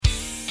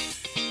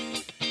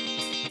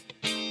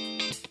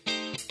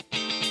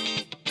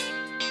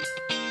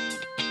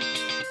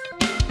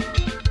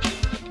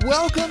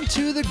Welcome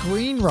to The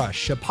Green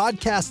Rush, a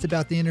podcast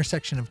about the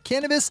intersection of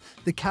cannabis,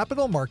 the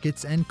capital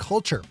markets, and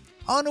culture.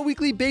 On a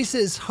weekly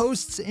basis,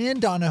 hosts Ann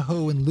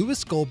Donahoe and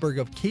Louis Goldberg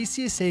of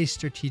KCSA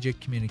Strategic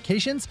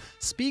Communications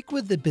speak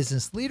with the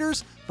business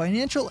leaders,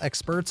 financial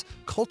experts,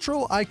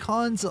 cultural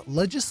icons,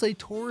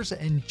 legislators,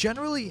 and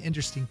generally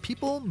interesting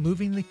people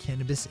moving the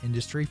cannabis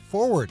industry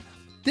forward.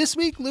 This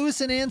week,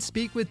 Louis and Ann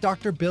speak with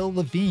Dr. Bill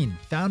Levine,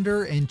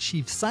 founder and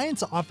chief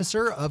science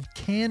officer of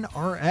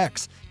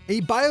CannRx,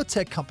 a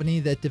biotech company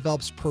that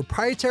develops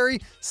proprietary,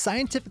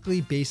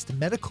 scientifically based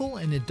medical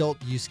and adult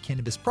use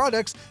cannabis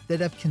products that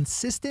have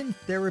consistent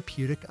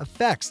therapeutic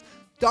effects.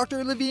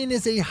 Dr. Levine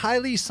is a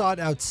highly sought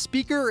out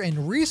speaker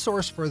and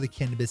resource for the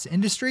cannabis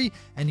industry,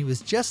 and he was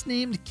just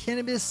named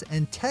Cannabis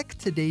and Tech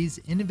Today's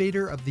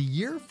Innovator of the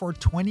Year for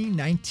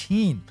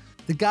 2019.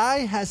 The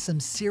guy has some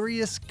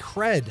serious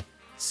cred.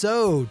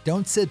 So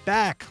don't sit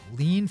back,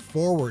 lean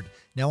forward.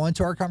 Now on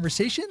to our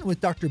conversation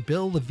with Dr.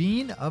 Bill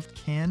Levine of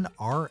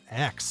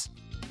CannRx.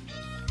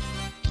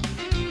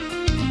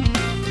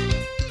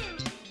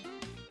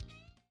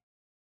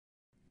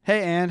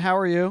 Hey, Ann, how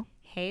are you?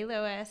 Hey,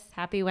 Louis.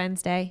 Happy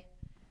Wednesday.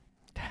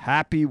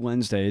 Happy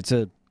Wednesday. It's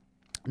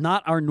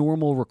not our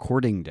normal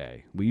recording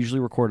day. We usually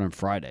record on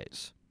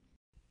Fridays.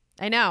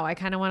 I know. I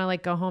kind of want to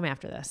go home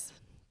after this.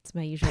 It's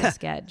my usual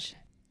sketch.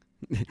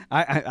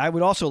 I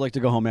would also like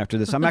to go home after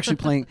this. I'm actually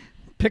playing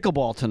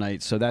pickleball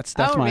tonight, so that's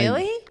oh, my...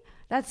 really?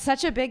 That's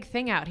such a big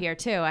thing out here,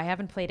 too. I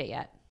haven't played it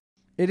yet.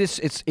 It is.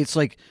 It's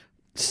like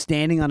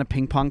standing on a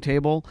ping pong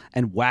table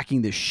and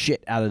whacking the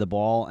shit out of the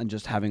ball and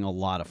just having a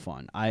lot of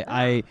fun.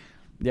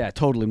 Yeah,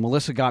 totally.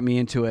 Melissa got me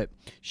into it.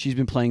 She's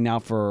been playing now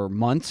for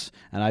months,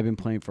 and I've been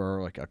playing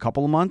for a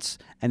couple of months,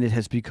 and it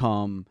has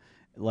become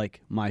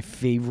my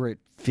favorite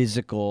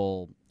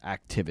physical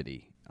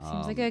activity.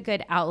 Seems like a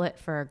good outlet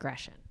for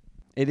aggression.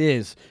 It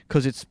is,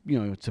 because it's a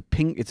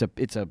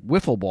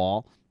wiffle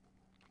ball,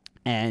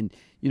 and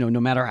no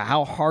matter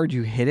how hard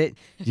you hit it,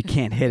 you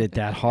can't hit it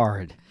that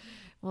hard.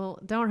 Well,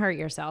 don't hurt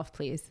yourself,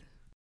 please.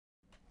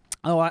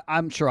 Oh,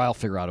 I'm sure I'll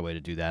figure out a way to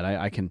do that.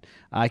 I can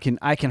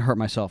hurt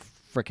myself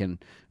frickin',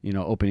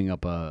 opening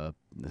up a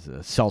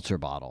seltzer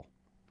bottle.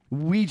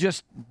 We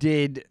just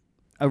did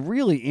a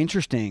really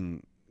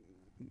interesting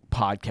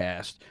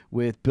podcast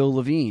with Bill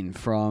Levine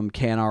from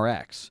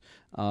CannRx.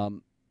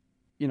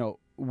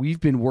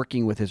 We've been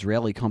working with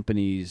Israeli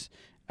companies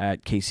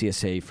at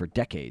KCSA for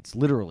decades,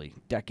 literally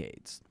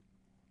decades.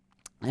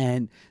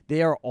 And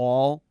they are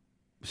all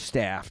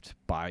staffed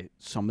by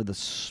some of the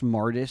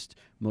smartest,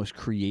 most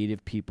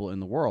creative people in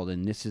the world.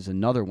 And this is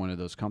another one of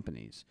those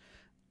companies.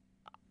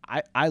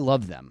 I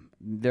love them.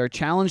 They're a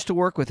challenge to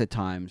work with at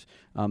times.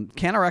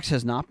 CannRx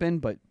has not been,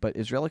 but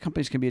Israeli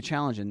companies can be a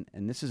challenge. And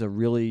this is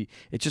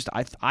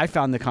I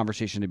found the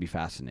conversation to be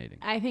fascinating.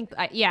 I think,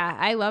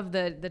 I love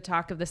the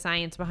talk of the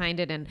science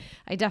behind it. And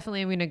I definitely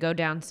am going to go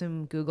down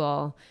some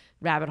Google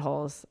rabbit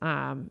holes,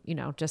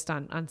 just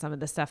on some of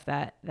the stuff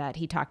that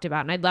he talked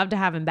about. And I'd love to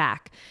have him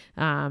back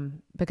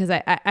because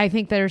I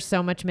think there's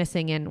so much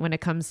missing when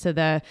it comes to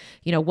the,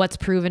 what's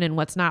proven and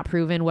what's not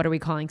proven. What are we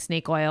calling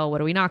snake oil?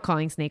 What are we not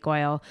calling snake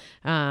oil?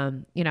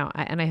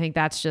 And I think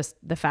that's just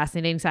the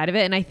fascinating side of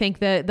it. And I think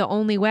the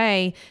only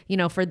way,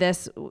 for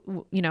this,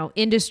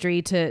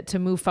 industry to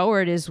move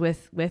forward is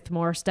with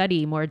more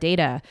study, more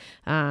data,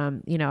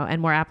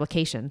 and more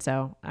application.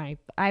 So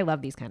I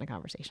love these kind of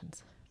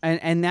conversations.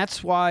 And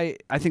that's why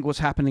I think what's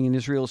happening in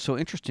Israel is so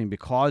interesting,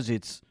 because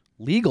it's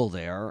legal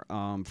there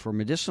for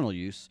medicinal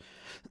use.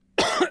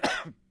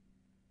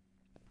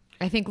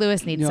 I think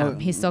Louis needs some.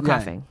 He's still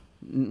coughing.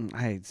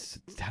 It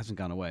hasn't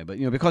gone away. But,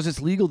 because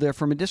it's legal there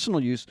for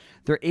medicinal use,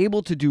 they're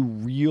able to do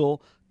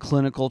real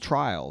clinical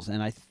trials.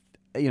 And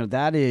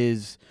that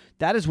is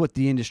what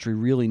the industry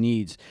really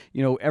needs.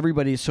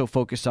 Everybody is so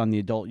focused on the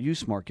adult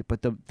use market,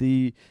 but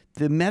the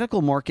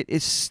medical market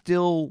is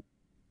still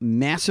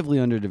massively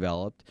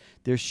underdeveloped.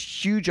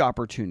 There's huge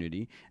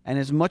opportunity, and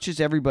as much as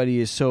everybody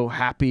is so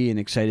happy and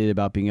excited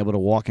about being able to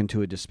walk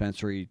into a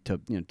dispensary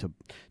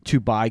to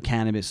buy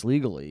cannabis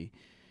legally,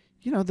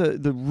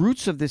 the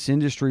roots of this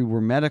industry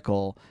were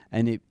medical,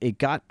 and it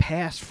got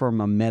passed from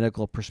a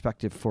medical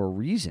perspective for a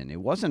reason. It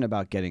wasn't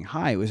about getting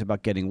high, it was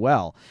about getting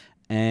well.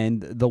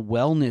 And the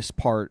wellness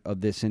part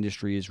of this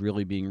industry is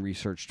really being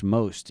researched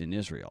most in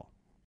Israel.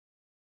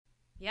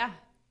 Yeah.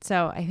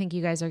 So I think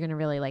you guys are going to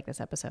really like this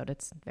episode.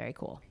 It's very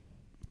cool.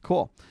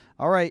 Cool.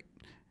 All right.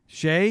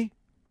 Shay,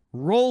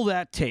 roll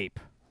that tape.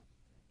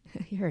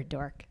 You're a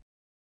dork.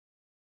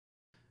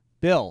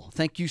 Bill,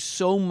 thank you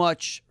so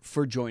much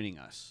for joining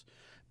us.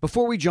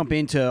 Before we jump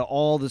into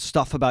all the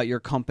stuff about your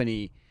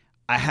company,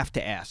 I have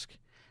to ask,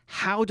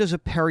 how does a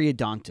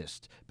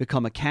periodontist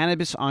become a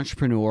cannabis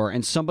entrepreneur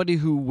and somebody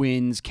who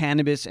wins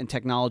Cannabis and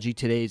Technology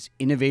Today's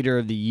Innovator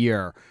of the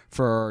Year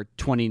for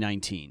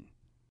 2019?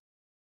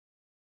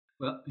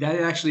 Well, that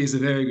actually is a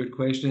very good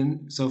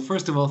question. So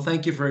first of all,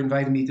 thank you for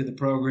inviting me to the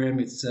program.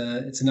 It's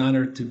an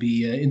honor to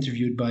be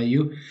interviewed by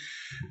you.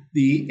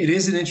 It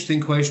is an interesting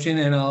question,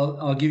 and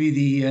I'll give you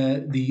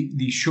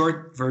the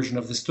short version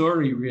of the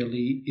story.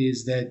 Really,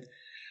 is that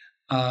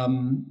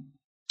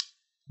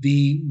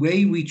the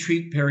way we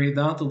treat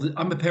periodontal,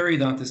 I'm a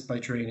periodontist by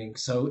training,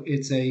 so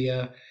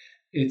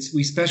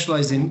we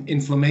specialize in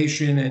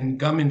inflammation and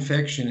gum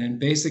infection, and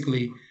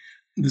basically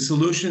the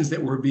solutions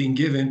that were being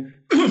given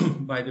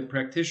by the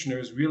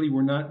practitioners really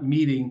were not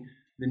meeting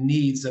the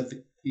needs of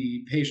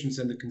the patients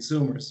and the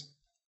consumers.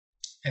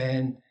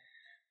 And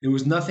there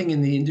was nothing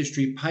in the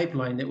industry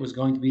pipeline that was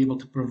going to be able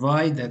to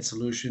provide that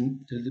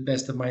solution to the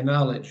best of my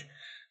knowledge.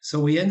 So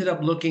we ended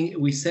up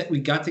we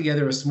got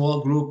together a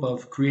small group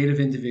of creative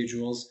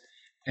individuals,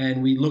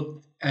 and we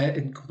looked at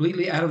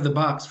completely out of the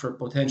box for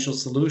potential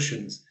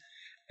solutions.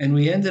 And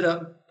we ended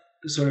up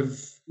sort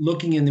of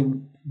looking in the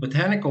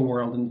botanical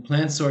world and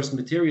plant source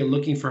material,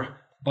 looking for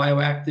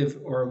bioactive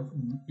or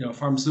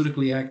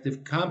pharmaceutically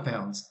active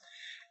compounds.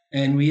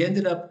 And we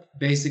ended up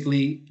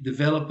basically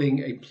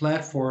developing a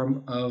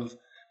platform of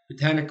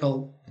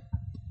botanical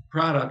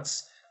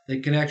products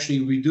that can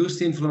actually reduce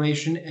the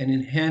inflammation and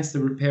enhance the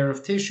repair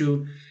of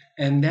tissue.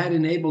 And that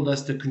enabled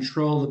us to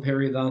control the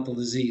periodontal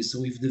disease.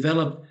 So we've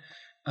developed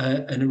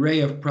an array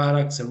of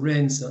products, a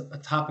rinse, a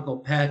topical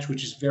patch,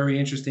 which is very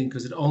interesting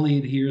because it only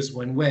adheres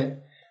when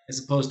wet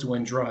as opposed to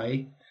when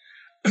dry.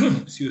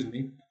 Excuse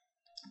me.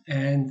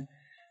 And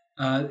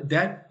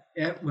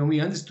when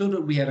we understood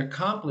what we had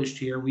accomplished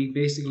here, we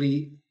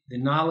basically, the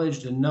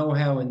knowledge, the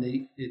know-how, and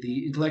the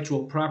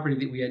intellectual property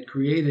that we had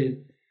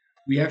created,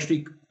 we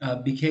actually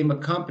became a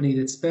company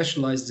that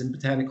specializes in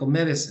botanical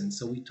medicine.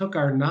 So we took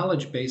our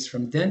knowledge base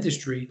from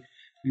dentistry,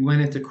 we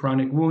went into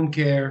chronic wound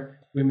care,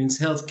 women's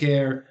health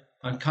care,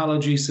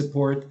 oncology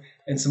support,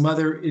 and some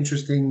other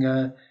interesting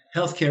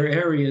healthcare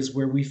areas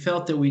where we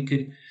felt that we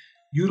could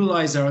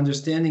utilize our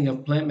understanding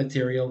of plant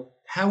material,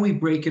 how we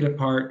break it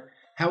apart,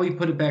 how we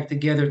put it back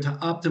together to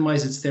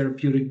optimize its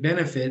therapeutic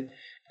benefit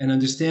and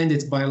understand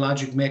its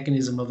biologic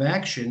mechanism of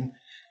action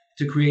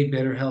to create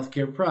better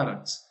healthcare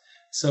products.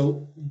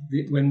 So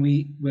when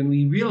we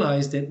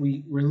realized that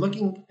we were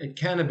looking at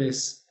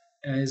cannabis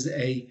as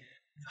a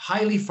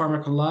highly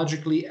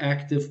pharmacologically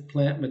active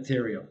plant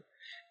material,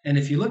 and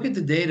if you look at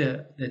the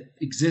data that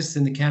exists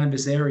in the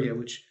cannabis area,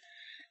 which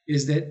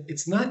is that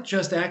it's not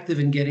just active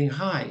in getting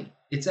high,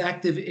 it's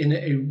active in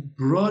a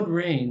broad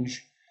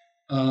range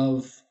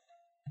of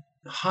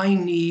high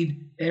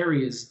need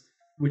areas,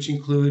 which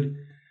include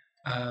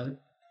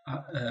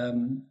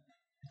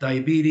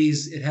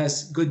diabetes. It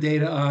has good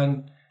data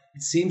on,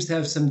 it seems to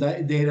have some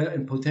data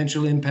and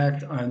potential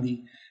impact on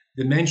the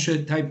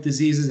dementia type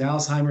diseases,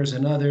 Alzheimer's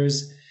and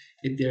others.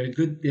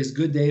 There's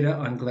good data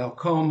on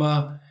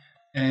glaucoma,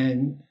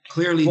 and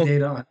clearly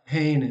data on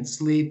pain and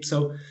sleep.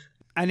 So,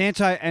 and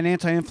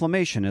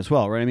anti-inflammation as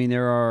well, right? I mean,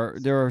 there are.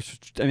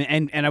 I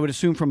mean, and I would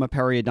assume from a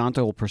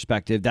periodontal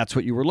perspective, that's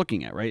what you were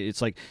looking at, right?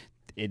 It's like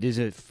it is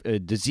a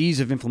disease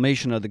of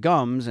inflammation of the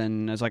gums,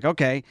 and it's like,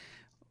 okay,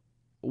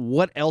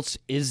 what else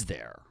is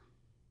there?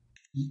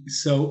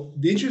 So,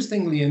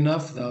 interestingly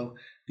enough, though,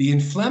 the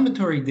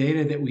inflammatory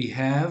data that we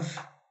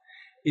have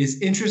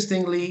is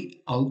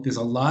interestingly, there's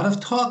a lot of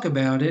talk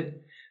about it,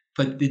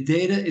 but the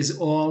data is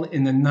all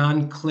in the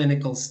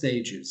non-clinical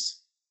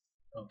stages.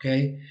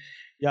 Okay.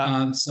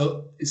 Yeah.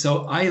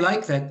 So I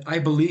like that. I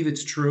believe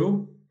it's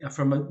true.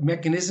 From a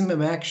mechanism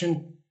of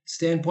action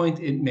standpoint,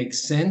 it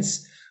makes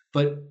sense.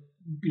 But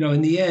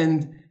in the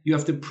end, you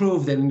have to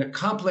prove that in the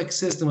complex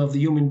system of the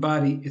human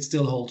body, it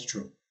still holds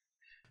true.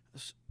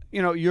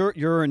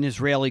 You're an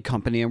Israeli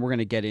company, and we're going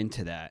to get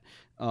into that.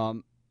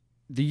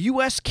 The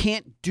U.S.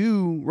 can't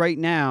do right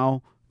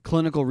now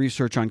clinical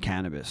research on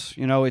cannabis.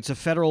 It's a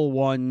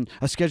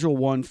a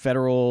Schedule I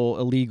federal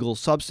illegal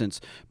substance,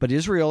 but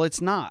Israel,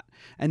 it's not.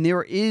 And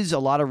there is a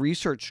lot of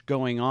research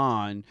going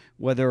on,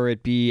 whether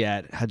it be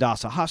at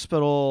Hadassah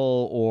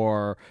Hospital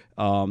or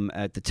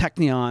at the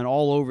Technion,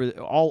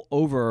 all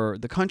over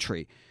the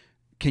country.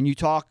 Can you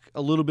talk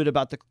a little bit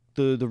about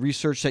the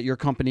research that your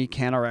company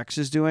CannRx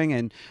is doing?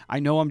 And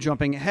I know I'm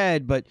jumping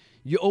ahead, but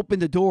you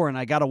opened the door and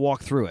I got to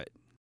walk through it.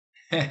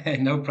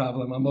 No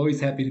problem. I'm always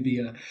happy to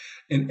be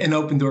an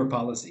open door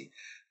policy.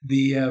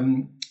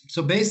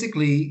 So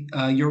basically,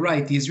 you're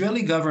right. The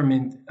Israeli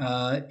government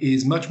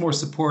is much more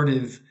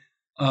supportive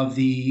of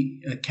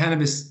the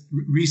cannabis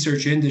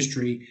research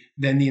industry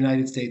than the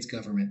United States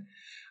government.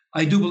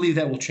 I do believe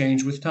that will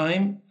change with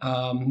time,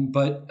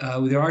 but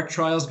there are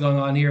trials going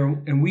on here,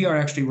 and we are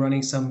actually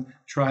running some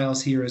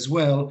trials here as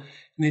well.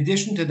 In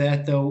addition to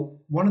that, though,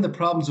 one of the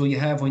problems you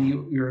have when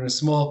you're in a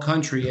small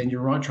country and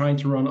you're trying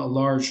to run a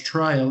large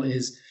trial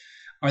is,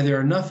 are there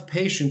enough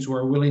patients who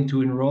are willing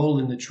to enroll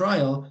in the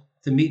trial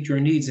to meet your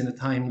needs in a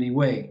timely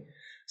way?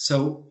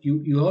 So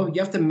you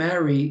have to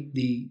marry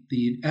the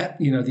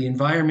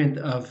environment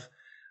of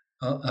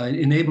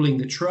enabling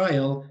the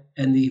trial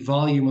and the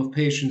volume of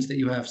patients that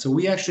you have. So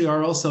we actually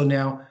are also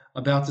now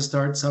about to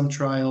start some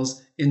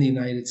trials in the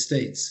United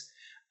States.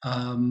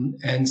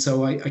 And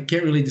so I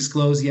can't really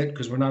disclose yet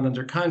because we're not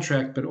under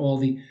contract, but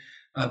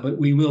but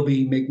we will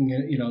be making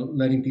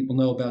letting people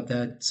know about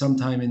that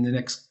sometime in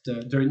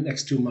during the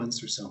next 2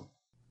 months or so.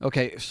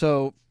 Okay,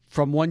 so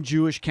from one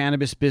Jewish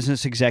cannabis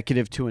business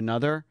executive to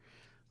another,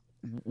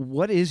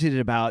 what is it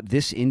about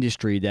this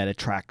industry that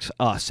attracts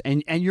us?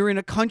 And you're in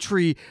a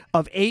country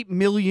of 8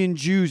 million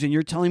Jews, and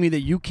you're telling me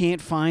that you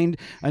can't find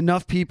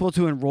enough people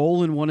to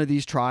enroll in one of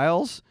these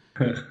trials?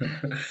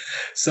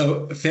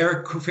 So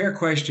fair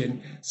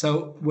question.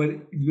 So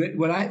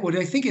what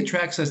I think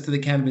attracts us to the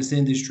cannabis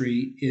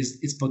industry is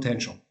its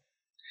potential.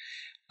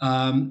 For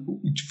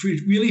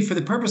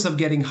the purpose of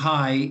getting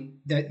high,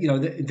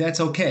 that's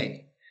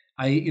okay.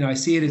 I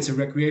see it. It's a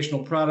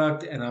recreational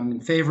product, and I'm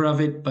in favor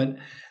of it. But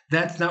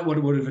that's not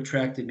what would have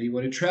attracted me.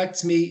 What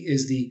attracts me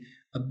is the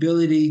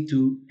ability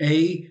to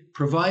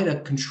provide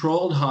a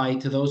controlled high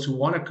to those who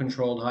want a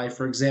controlled high.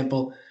 For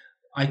example,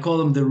 I call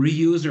them the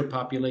reuser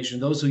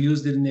population, those who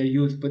used it in their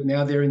youth, but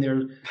now they're in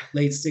their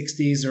late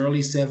 60s,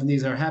 early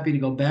 70s, are happy to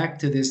go back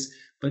to this,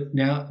 but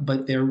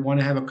they want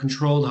to have a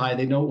controlled high.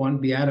 They don't want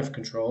to be out of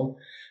control.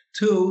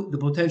 2, the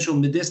potential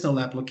medicinal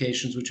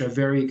applications, which are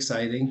very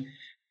exciting.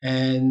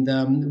 And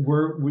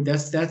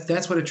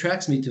that's what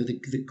attracts me to the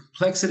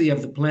complexity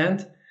of the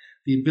plant,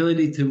 the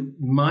ability to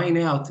mine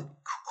out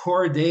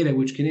core data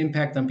which can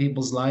impact on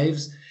people's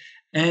lives,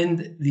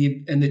 and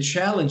the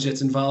challenge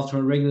that's involved from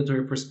a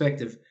regulatory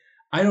perspective.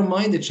 I don't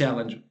mind the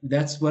challenge.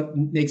 That's what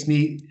makes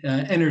me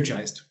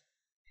energized.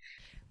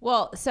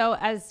 Well, so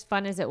as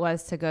fun as it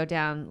was to go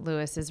down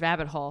Lewis's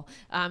rabbit hole,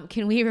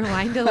 can we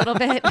rewind a little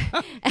bit?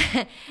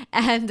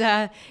 And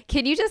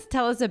can you just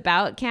tell us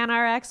about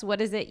CanRx?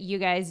 What is it you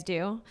guys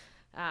do?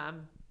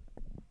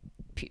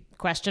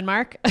 Question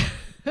mark.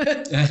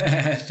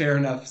 Fair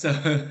enough.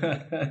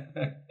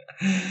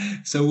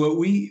 So what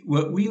we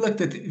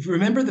looked at,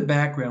 remember the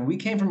background, we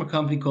came from a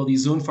company called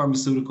Izun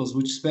Pharmaceuticals,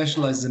 which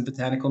specializes in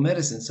botanical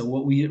medicine. So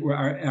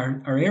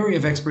our area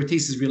of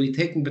expertise is really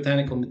taking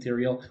botanical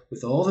material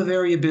with all the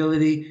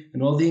variability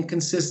and all the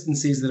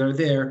inconsistencies that are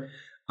there,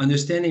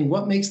 understanding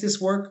what makes this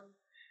work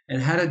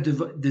and how to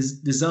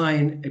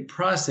design a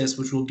process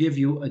which will give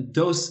you a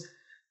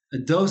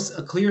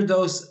clear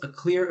dose, a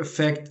clear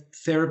effect,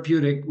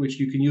 therapeutic, which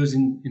you can use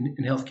in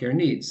healthcare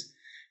needs.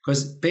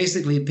 Because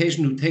basically, a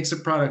patient who takes a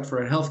product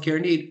for a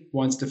healthcare need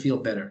wants to feel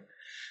better.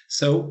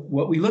 So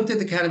what we looked at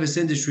the cannabis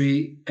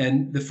industry,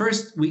 and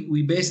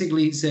we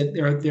basically said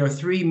there are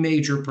 3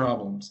 major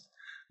problems.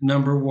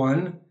 Number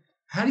 1,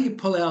 how do you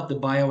pull out the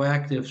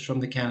bioactives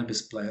from the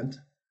cannabis plant?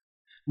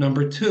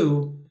 Number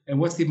 2, and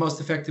what's the most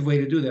effective way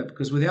to do that?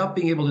 Because without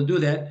being able to do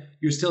that,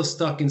 you're still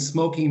stuck in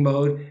smoking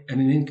mode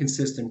and an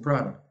inconsistent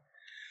product.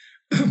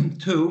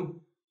 2,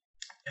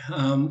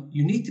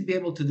 you need to be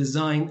able to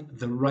design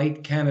the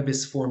right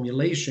cannabis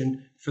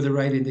formulation for the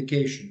right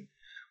indication.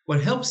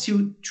 What helps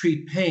you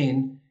treat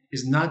pain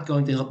is not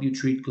going to help you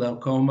treat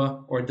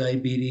glaucoma or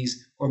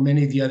diabetes or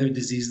many of the other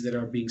diseases that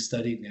are being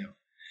studied now.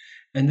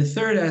 And the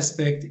third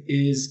aspect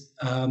is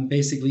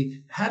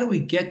basically, how do we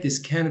get this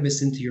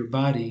cannabis into your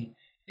body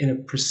in a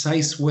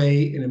precise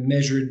way, in a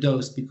measured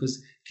dose?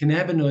 Because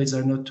cannabinoids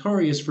are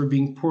notorious for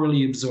being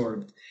poorly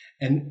absorbed.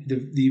 And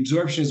the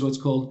absorption is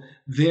what's called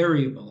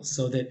variable,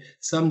 so that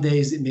some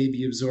days it may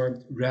be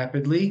absorbed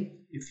rapidly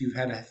if you've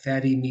had a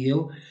fatty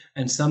meal,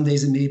 and some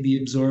days it may be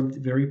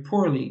absorbed very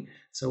poorly.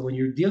 So when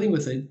you're dealing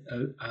with a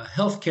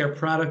healthcare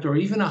product or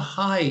even a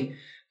high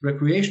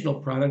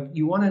recreational product,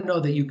 you want to know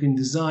that you can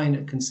design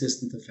a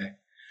consistent effect.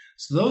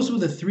 So those were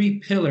the 3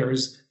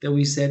 pillars that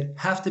we said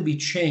have to be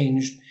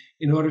changed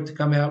in order to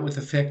come out with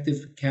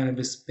effective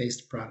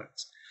cannabis-based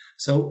products.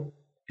 So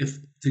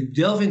to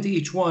delve into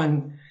each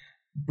one,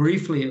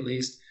 briefly at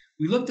least,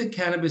 we looked at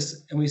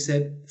cannabis and we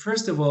said,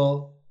 first of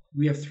all,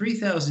 we have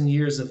 3,000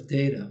 years of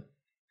data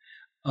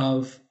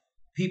of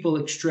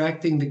people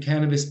extracting the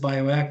cannabis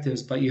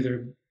bioactives by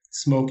either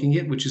smoking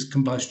it, which is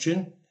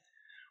combustion,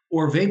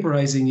 or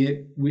vaporizing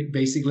it,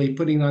 basically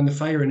putting it on the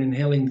fire and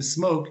inhaling the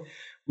smoke,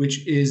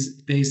 which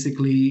is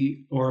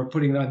basically, or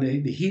putting it on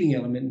the heating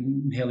element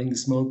and inhaling the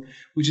smoke,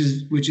 which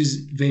is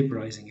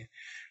vaporizing it.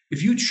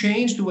 If you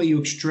change the way you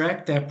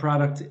extract that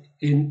product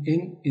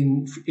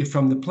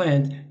from the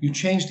plant, you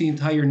change the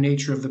entire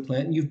nature of the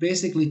plant, and you've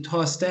basically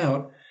tossed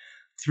out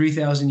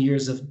 3,000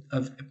 years of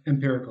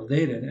empirical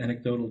data and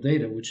anecdotal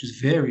data, which is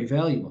very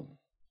valuable.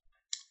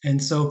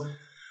 And so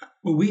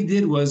what we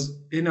did was,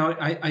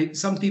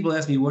 some people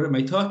ask me, what am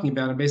I talking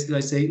about? And basically I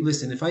say,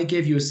 listen, if I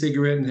gave you a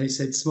cigarette and they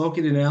said, soak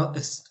it in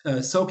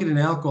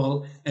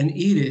alcohol and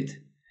eat it,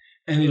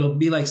 and it'll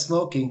be like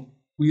smoking,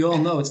 we all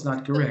know it's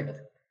not correct.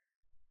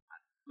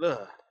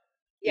 Ugh.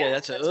 Yeah,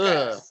 that's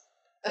gross.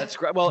 That's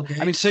great. Well,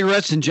 okay. I mean,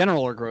 cigarettes in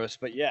general are gross,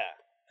 but yeah.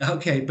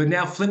 Okay, but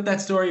now flip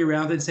that story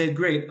around and say,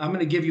 great, I'm going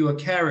to give you a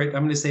carrot.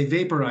 I'm going to say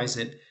vaporize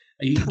it.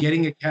 Are you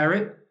getting a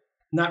carrot?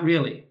 Not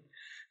really.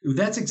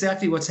 That's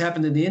exactly what's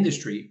happened in the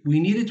industry. We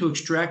needed to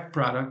extract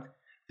product.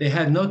 They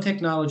had no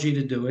technology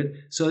to do it.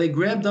 So they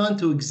grabbed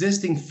onto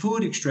existing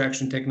food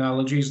extraction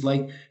technologies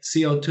like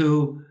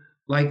CO2,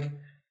 like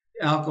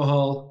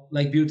alcohol,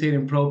 like butane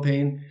and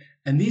propane.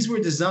 And these were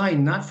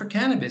designed not for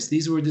cannabis.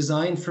 These were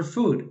designed for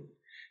food.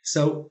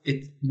 So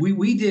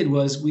we did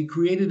was we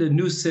created a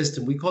new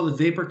system. We call it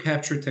vapor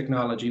capture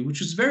technology,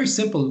 which is very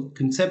simple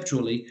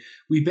conceptually.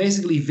 We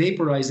basically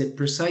vaporize at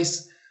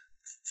precise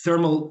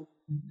thermal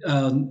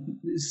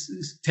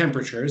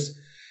temperatures.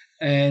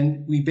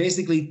 And we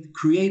basically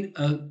create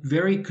a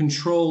very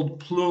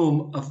controlled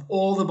plume of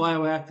all the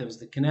bioactives,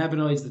 the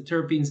cannabinoids, the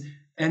terpenes,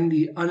 and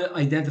the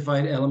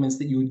unidentified elements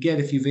that you would get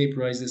if you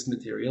vaporize this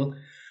material.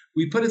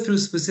 We put it through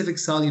specific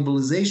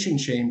solubilization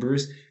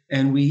chambers,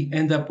 and we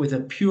end up with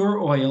a pure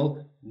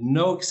oil,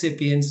 no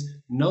excipients,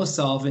 no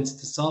solvents,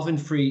 it's a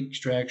solvent-free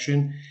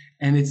extraction.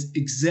 And it's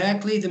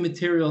exactly the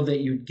material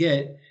that you'd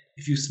get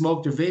if you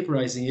smoked or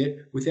vaporizing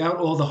it without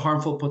all the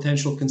harmful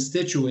potential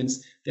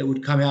constituents that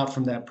would come out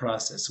from that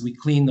process. So we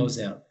clean those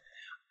out.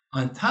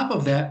 On top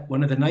of that,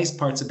 one of the nice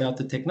parts about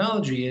the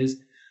technology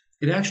is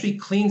it actually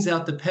cleans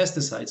out the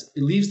pesticides.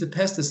 It leaves the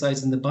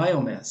pesticides in the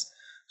biomass.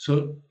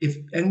 So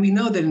and we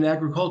know that in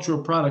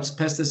agricultural products,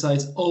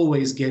 pesticides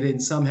always get in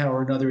somehow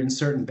or another in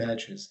certain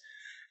batches.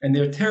 And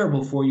they're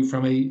terrible for you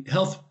from a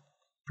health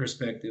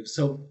perspective.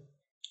 So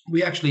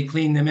we actually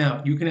clean them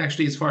out. You can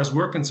actually, as far as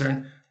we're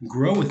concerned,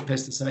 grow with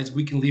pesticides.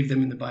 We can leave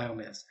them in the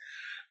biomass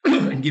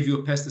and give you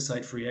a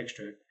pesticide-free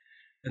extract.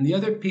 And the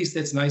other piece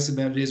that's nice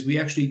about it is we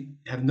actually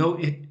have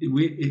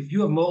if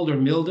you have mold or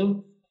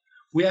mildew,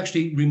 we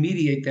actually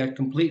remediate that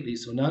completely.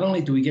 So not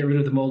only do we get rid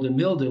of the mold and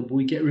mildew, but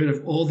we get rid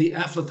of all the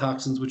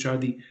aflatoxins, which are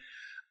the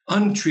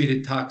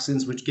untreated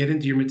toxins which get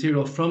into your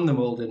material from the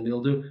mold and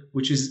mildew,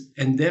 which is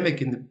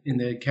endemic in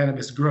the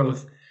cannabis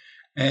growth.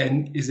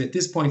 And is at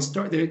this point,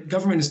 the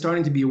government is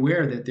starting to be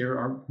aware that there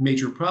are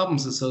major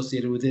problems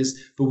associated with this,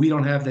 but we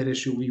don't have that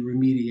issue. We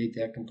remediate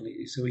that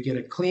completely. So we get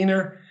a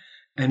cleaner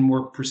and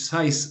more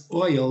precise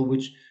oil,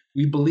 which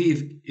we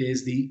believe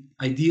is the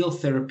ideal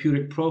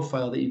therapeutic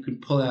profile that you can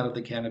pull out of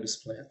the cannabis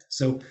plant.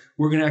 So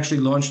we're going to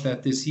actually launch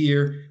that this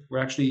year. We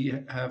actually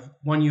have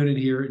one unit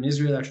here in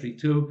Israel, actually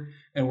two,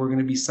 and we're going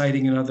to be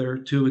siting another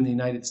two in the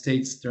United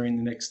States during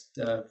the next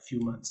few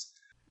months.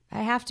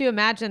 I have to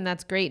imagine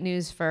that's great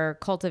news for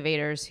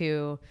cultivators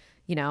who,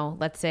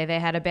 let's say they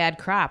had a bad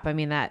crop. I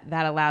mean, that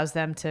allows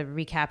them to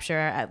recapture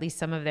at least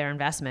some of their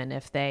investment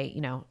if they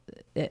know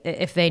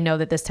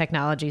that this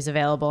technology is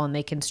available and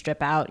they can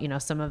strip out,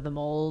 some of the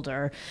mold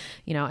or,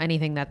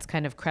 anything that's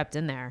kind of crept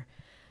in there.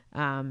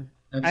 And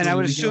I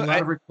would assume a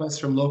lot of requests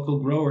from local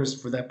growers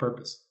for that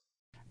purpose.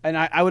 And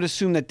I would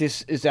assume that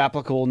this is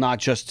applicable not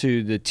just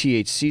to the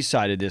THC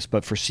side of this,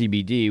 but for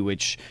CBD,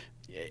 which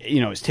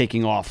is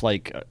taking off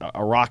like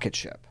a rocket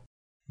ship.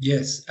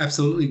 Yes,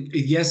 absolutely.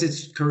 Yes,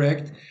 it's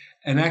correct.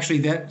 And actually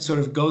that sort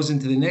of goes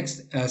into the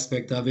next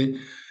aspect of it.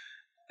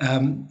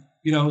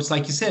 It's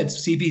like you said,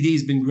 CBD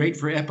has been great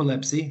for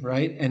epilepsy,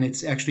 right? And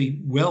it's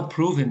actually well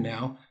proven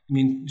now. I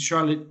mean,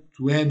 Charlotte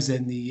Webb's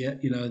and I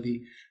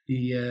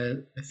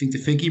think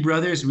the Figge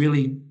brothers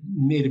really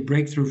made a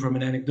breakthrough from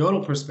an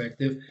anecdotal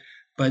perspective,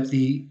 but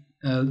the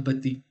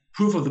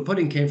proof of the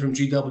pudding came from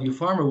GW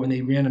Pharma when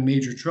they ran a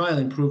major trial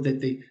and proved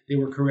that they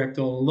were correct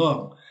all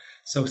along.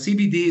 So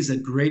CBD is a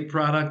great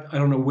product. I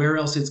don't know where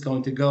else it's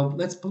going to go.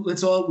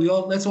 Let's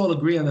all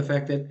agree on the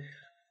fact that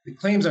the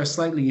claims are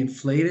slightly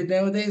inflated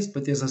nowadays,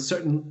 but there's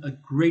a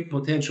great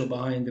potential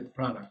behind the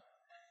product.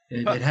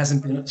 It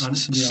hasn't been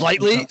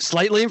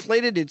slightly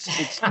inflated. It's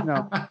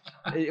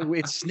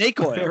it's snake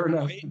oil. Fair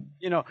enough.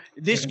 Right?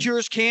 This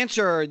cures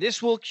cancer.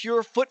 This will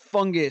cure foot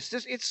fungus.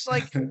 It's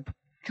like.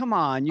 Come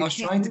on. I was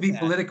trying to be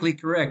politically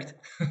correct.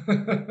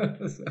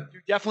 You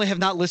definitely have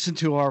not listened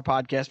to our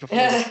podcast before.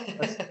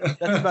 That's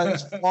about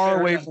as far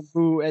away from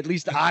who, at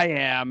least I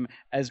am,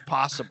 as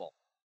possible.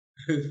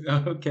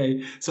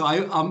 Okay. So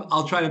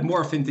I'll try to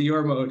morph into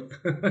your mode.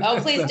 Oh,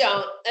 please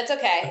don't. That's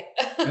okay.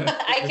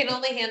 I can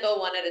only handle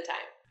one at a time.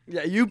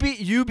 Yeah, you be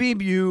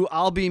you,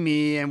 I'll be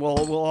me, and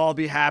we'll all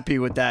be happy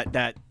with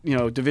that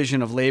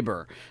division of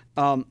labor.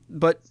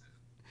 But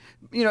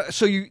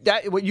so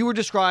what you were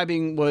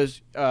describing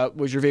was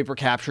your vapor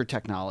capture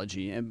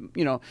technology, and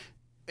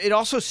it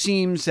also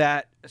seems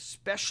that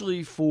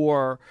especially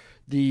for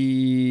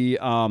the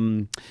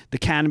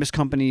cannabis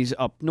companies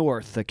up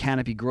north, the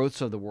Canopy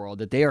Growths of the world,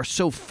 that they are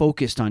so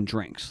focused on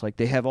drinks. Like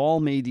they have all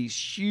made these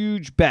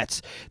huge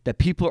bets that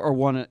people are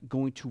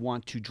going to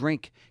want to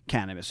drink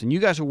cannabis, and you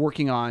guys are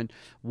working on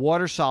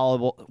water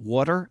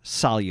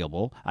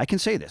soluble. I can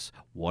say this: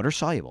 water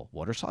soluble,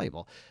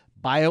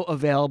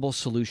 bioavailable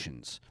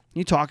solutions. Can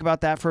you talk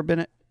about that for a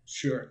minute?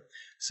 Sure.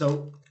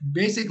 So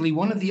basically,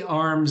 one of the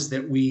arms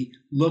that we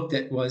looked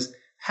at was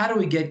how do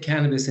we get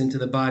cannabis into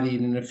the body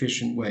in an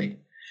efficient way?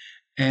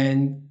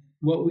 And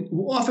what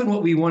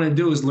we want to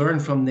do is learn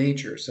from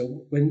nature.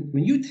 So when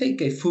you take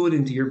a food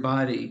into your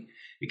body,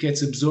 it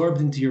gets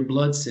absorbed into your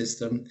blood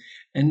system,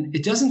 and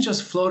it doesn't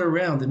just float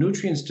around. The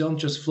nutrients don't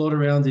just float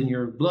around in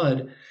your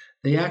blood.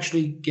 They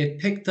actually get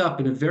picked up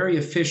in a very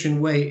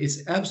efficient way.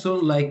 It's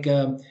absolutely like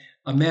a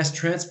mass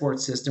transport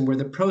system where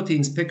the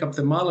proteins pick up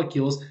the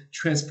molecules,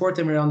 transport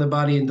them around the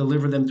body, and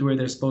deliver them to where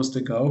they're supposed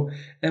to go.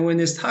 And when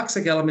there's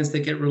toxic elements that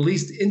get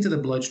released into the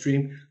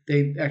bloodstream,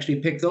 they actually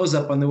pick those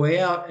up on the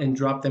way out and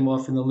drop them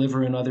off in the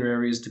liver and other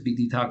areas to be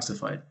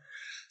detoxified.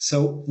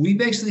 So we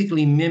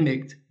basically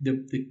mimicked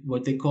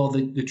what they call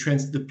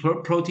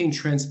the protein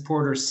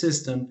transporter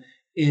system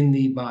in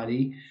the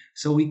body.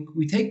 So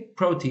we take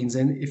proteins,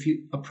 and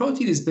a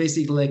protein is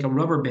basically like a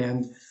rubber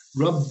band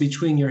rubbed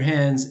between your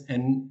hands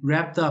and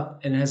wrapped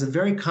up, and it has a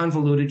very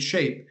convoluted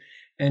shape.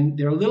 And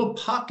there are little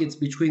pockets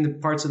between the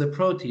parts of the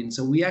protein.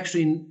 So we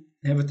actually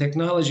have a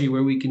technology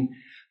where we can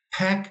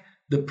pack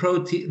the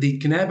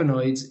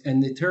cannabinoids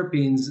and the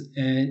terpenes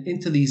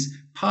into these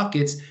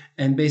pockets,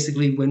 and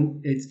basically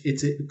when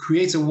it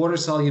creates a water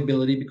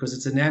solubility because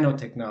it's a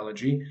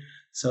nanotechnology,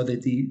 so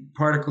that the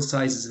particle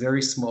size is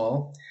very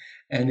small,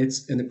 and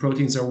the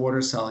proteins are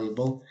water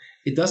soluble.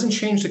 It doesn't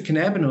change the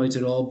cannabinoids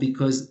at all,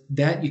 because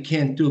that you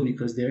can't do,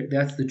 because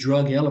that's the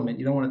drug element.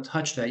 You don't want to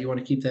touch that. You want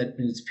to keep that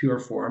in its pure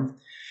form.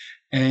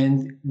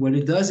 And what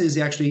it does is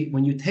actually,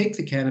 when you take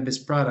the cannabis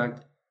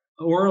product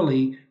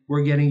orally,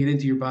 we're getting it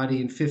into your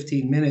body in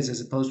 15 minutes as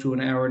opposed to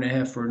an hour and a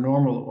half for a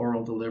normal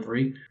oral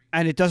delivery.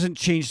 And it doesn't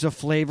change the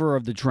flavor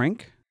of the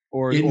drink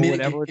or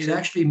whatever. It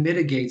actually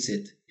mitigates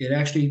it. It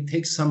actually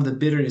takes some of the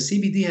bitterness.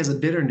 CBD has a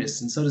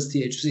bitterness, and so does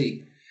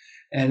THC.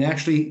 And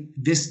actually,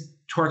 this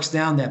torques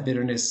down that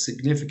bitterness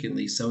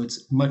significantly. So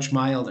it's much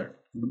milder,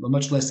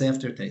 much less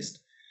aftertaste.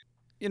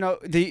 You know,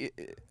 there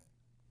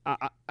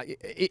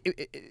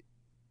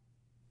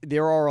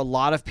are a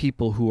lot of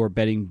people who are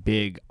betting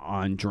big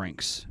on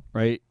drinks,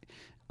 right?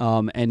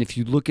 And if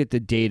you look at the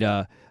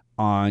data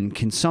on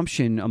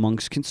consumption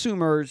amongst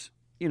consumers,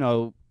 you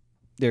know,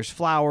 there's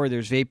flower,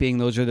 there's vaping.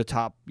 Those are the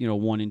top,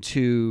 1 and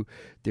 2.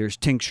 There's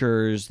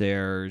tinctures,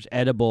 there's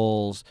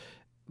edibles.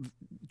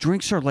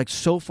 Drinks are like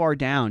so far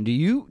down. Do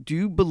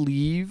you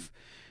believe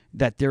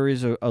that there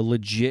is a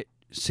legit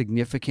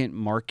significant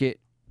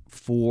market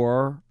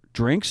for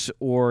drinks,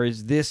 or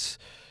is this,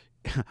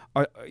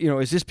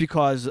 is this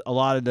because a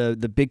lot of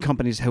the big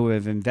companies who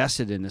have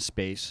invested in this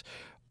space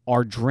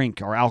are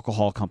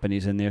alcohol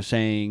companies, and they're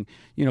saying,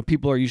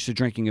 people are used to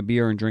drinking a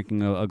beer and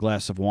drinking a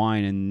glass of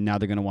wine, and now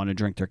they're going to want to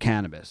drink their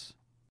cannabis?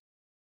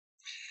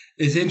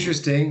 It's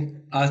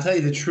interesting. I'll tell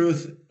you the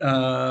truth.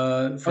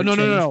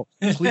 No.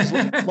 Please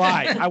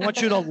lie. I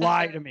want you to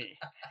lie to me.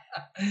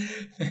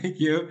 Thank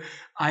you.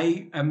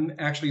 I am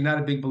actually not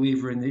a big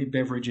believer in the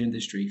beverage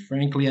industry.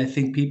 Frankly, I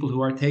think people who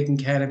are taking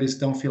cannabis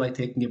don't feel like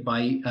taking it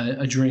by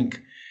a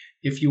drink.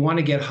 If you want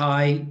to get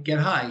high, get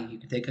high. You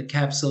can take a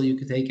capsule. You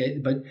can take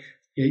it, but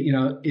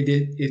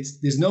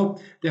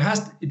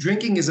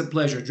drinking is a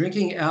pleasure.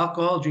 Drinking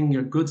alcohol, drinking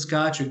a good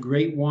scotch, a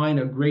great wine,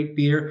 a great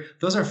beer,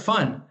 those are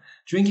fun.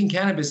 Drinking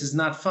cannabis is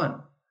not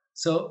fun.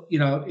 So,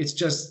 it's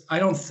just, I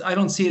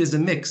don't see it as a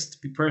mix,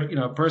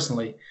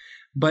 personally,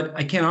 but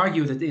I can't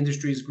argue that the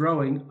industry is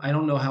growing. I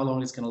don't know how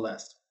long it's going to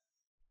last.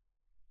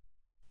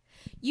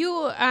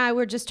 You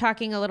were just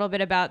talking a little bit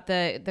about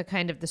the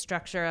kind of the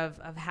structure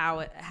of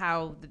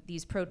how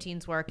these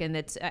proteins work, and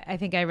I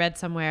think I read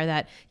somewhere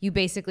that you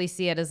basically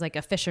see it as like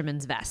a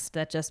fisherman's vest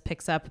that just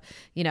picks up,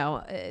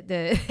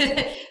 the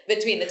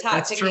between the top.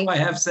 That's true. I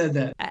have said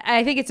that.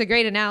 I think it's a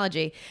great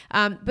analogy.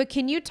 But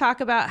can you talk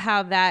about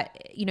how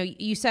that,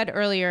 you said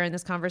earlier in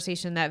this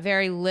conversation that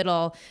very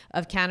little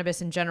of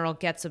cannabis in general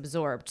gets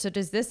absorbed. So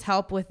does this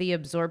help with the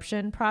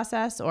absorption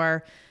process,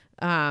 or?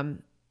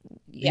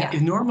 Yeah.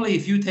 Normally,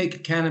 if you take a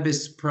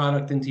cannabis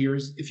product if you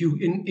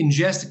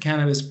ingest a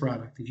cannabis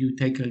product, if you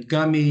take a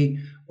gummy,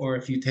 or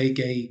if you take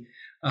a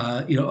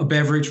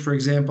beverage, for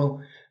example,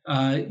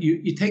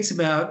 it takes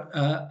about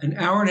an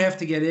hour and a half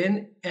to get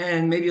in,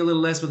 and maybe a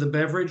little less with a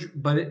beverage.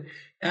 But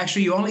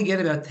actually, you only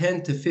get about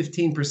 10 to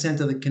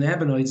 15% of the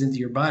cannabinoids into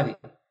your body.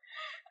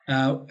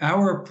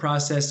 Our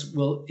process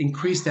will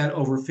increase that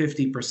over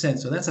 50%.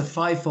 So that's a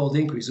 5-fold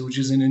increase, which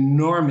is an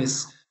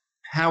enormous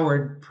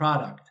powered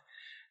product.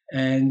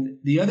 And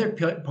the other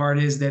part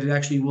is that it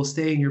actually will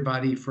stay in your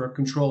body for a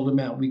controlled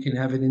amount. We can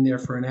have it in there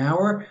for an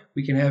hour.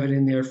 We can have it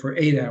in there for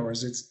 8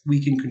 hours.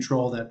 We can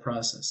control that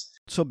process.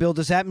 So, Bill,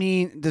 does that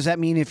mean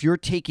if you're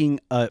taking,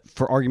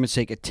 for argument's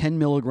sake, a 10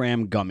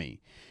 milligram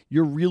gummy,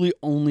 you're really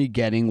only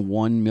getting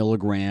 1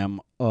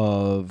 milligram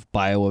of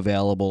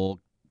bioavailable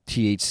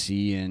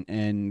THC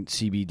and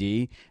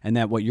CBD, and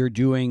that what you're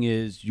doing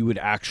is you would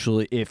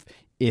actually,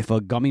 if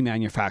a gummy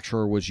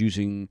manufacturer was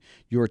using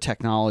your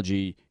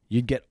technology,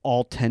 you'd get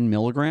all 10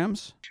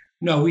 milligrams?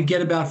 No, we'd get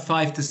about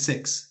 5 to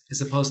 6 as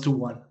opposed to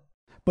 1.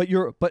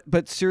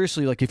 But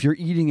seriously, like if you're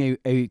eating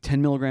a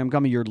 10 milligram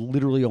gummy, you're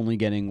literally only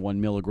getting 1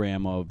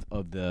 milligram of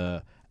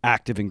the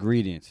active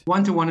ingredients.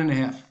 1 to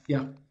 1.5.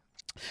 Yeah.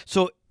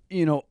 So,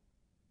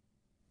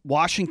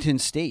 Washington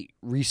State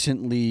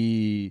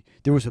recently,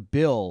 there was a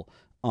bill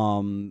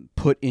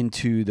put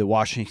into the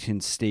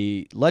Washington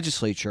State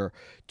legislature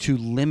to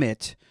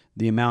limit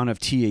the amount of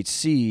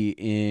THC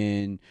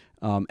in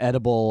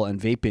edible and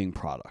vaping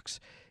products,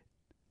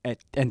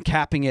 and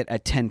capping it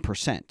at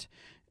 10%.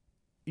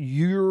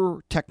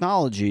 Your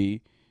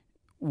technology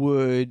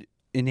would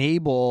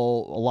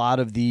enable a lot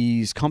of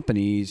these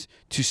companies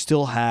to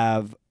still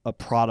have a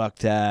product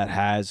that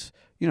has,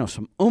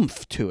 some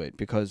oomph to it,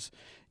 because,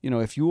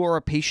 if you are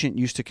a patient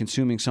used to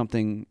consuming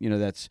something,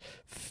 that's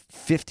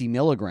 50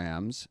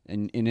 milligrams,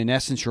 and in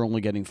essence you're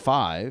only getting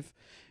 5,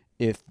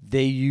 if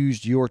they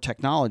used your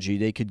technology,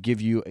 they could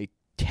give you a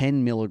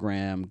 10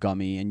 milligram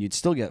gummy, and you'd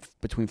still get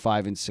between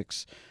 5 and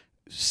 6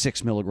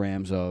 6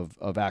 milligrams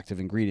of active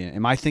ingredient.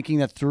 Am I thinking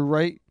that through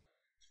right?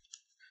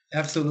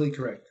 Absolutely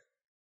correct.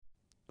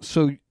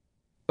 So,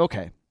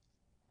 okay.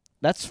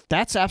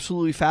 That's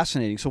absolutely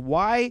fascinating. So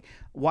why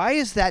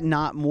is that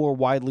not more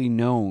widely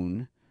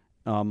known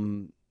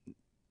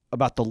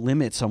about the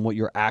limits on what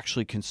you're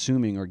actually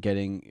consuming or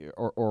getting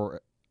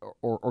or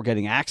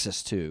getting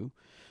access to?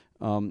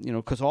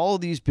 Because all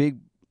of these big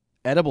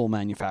edible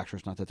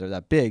manufacturers, not that they're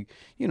that big,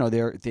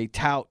 they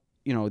tout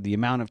the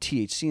amount of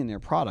THC in their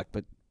product,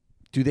 but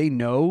do they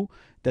know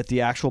that the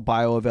actual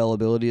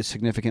bioavailability is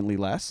significantly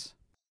less?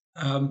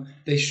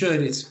 They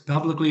should. It's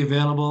publicly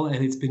available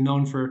and it's been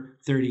known for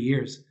 30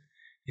 years.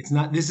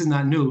 This is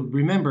not new.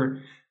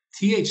 Remember,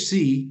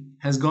 THC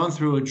has gone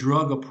through a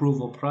drug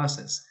approval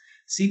process.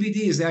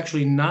 CBD is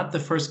actually not the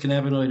first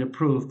cannabinoid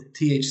approved.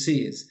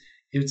 THC is.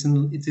 It's in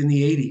the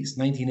 80s,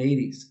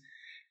 1980s.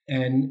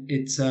 And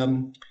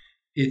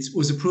it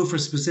was approved for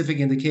specific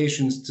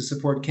indications to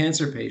support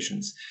cancer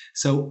patients.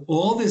 So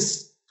all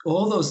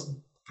those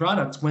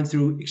products went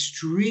through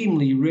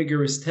extremely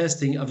rigorous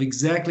testing of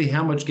exactly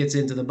how much gets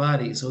into the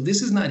body. So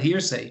this is not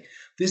hearsay.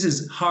 This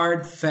is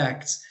hard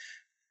facts.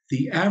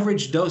 The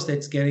average dose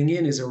that's getting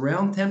in is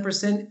around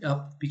 10%,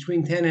 up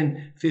between 10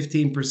 and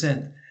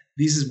 15%.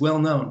 This is well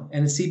known.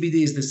 And the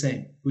CBD is the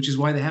same, which is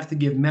why they have to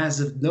give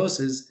massive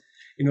doses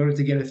in order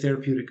to get a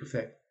therapeutic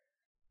effect.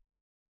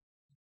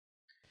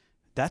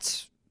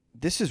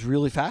 This is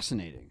really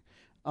fascinating.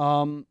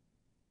 And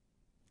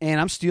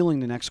I'm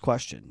stealing the next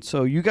question.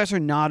 So you guys are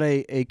not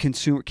a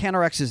consumer.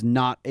 CanRx is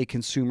not a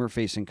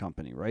consumer-facing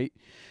company, right?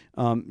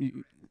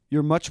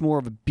 You're much more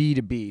of a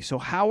B2B. So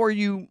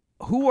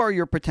who are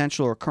your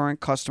potential or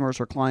current customers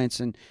or clients,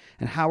 and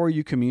how are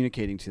you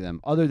communicating to them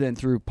other than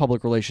through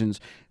public relations?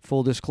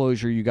 Full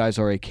disclosure, you guys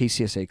are a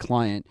KCSA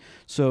client.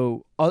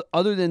 So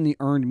other than the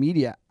earned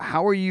media,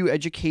 how are you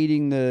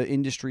educating the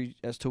industry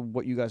as to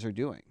what you guys are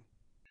doing?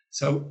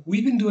 So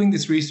we've been doing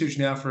this research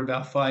now for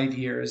about 5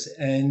 years.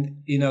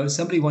 And,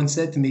 somebody once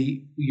said to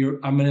me,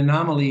 I'm an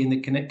anomaly in the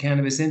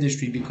cannabis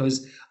industry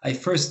because I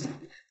first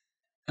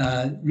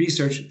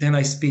research, then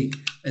I speak,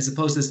 as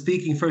opposed to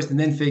speaking first and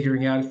then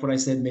figuring out if what I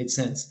said made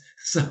sense.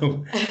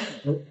 So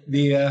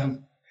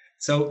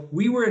so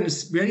we were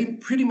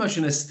pretty much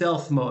in a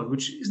stealth mode,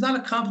 which is not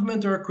a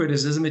compliment or a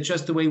criticism. It's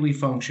just the way we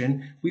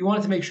function. We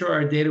wanted to make sure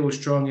our data was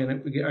strong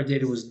and our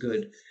data was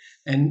good.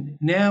 And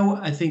now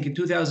I think in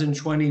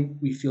 2020,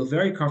 we feel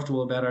very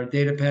comfortable about our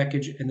data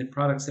package and the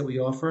products that we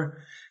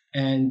offer.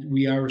 And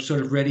we are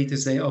sort of ready to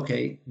say,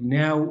 okay,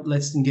 now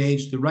let's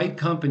engage the right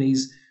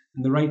companies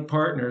and the right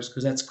partners,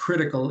 because that's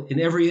critical in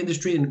every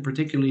industry, and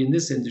particularly in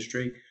this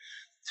industry,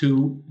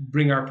 to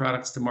bring our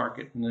products to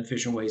market in an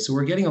efficient way. So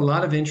we're getting a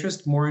lot of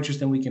interest, more interest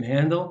than we can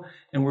handle,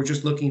 and we're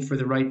just looking for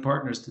the right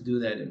partners to do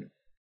that in.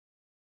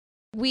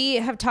 We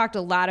have talked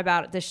a lot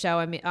about this show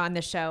on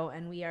the show,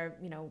 and we are,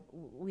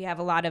 we have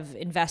a lot of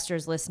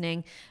investors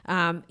listening.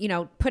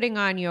 Putting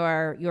on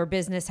your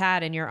business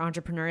hat and your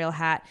entrepreneurial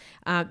hat,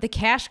 the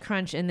cash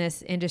crunch in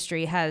this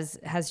industry has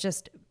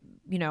just,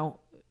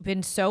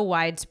 been so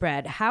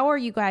widespread. How are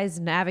you guys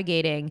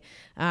navigating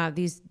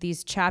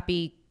these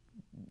choppy,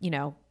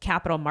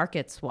 capital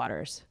markets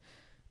waters?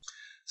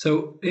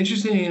 So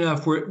interestingly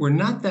enough, we're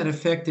not that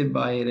affected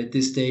by it at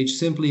this stage,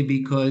 simply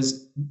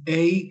because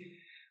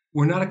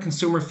we're not a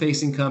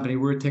consumer-facing company.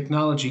 We're a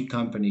technology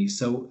company.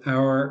 So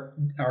our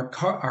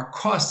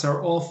costs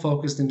are all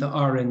focused into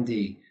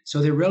R&D.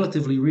 So they're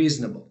relatively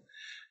reasonable.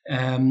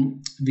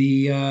 And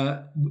we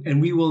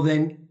will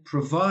then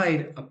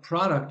provide a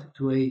product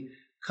to a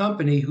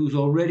company who's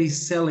already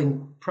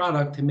selling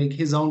product to make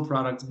his own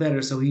products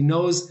better. So he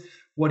knows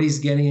what he's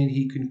getting and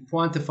he can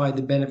quantify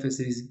the benefits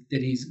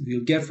that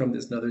he'll get from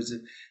this. In other words,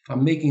 if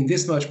I'm making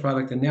this much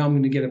product and now I'm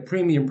going to get a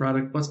premium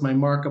product, what's my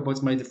markup?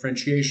 What's my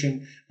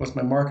differentiation? What's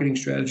my marketing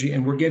strategy?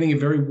 And we're getting a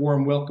very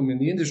warm welcome in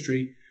the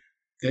industry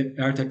that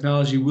our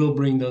technology will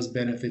bring those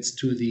benefits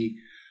to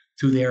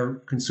their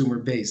consumer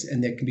base,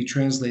 and that can be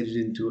translated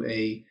into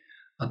a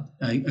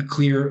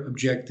clear,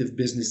 objective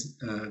business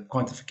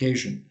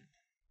quantification.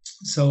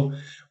 So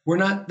we're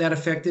not that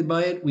affected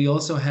by it. We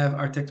also have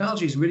our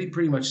technology is really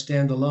pretty much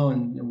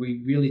standalone, and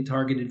we really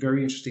targeted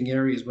very interesting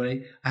areas. But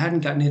I hadn't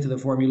gotten into the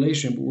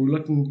formulation, but we're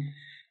looking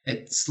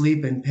at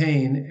sleep and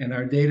pain, and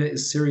our data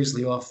is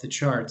seriously off the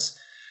charts.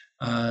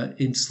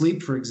 In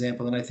sleep, for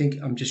example, and I think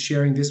I'm just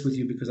sharing this with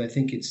you because I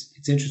think it's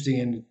interesting,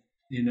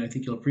 and I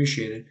think you'll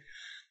appreciate it.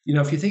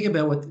 If you think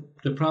about what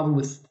the problem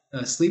with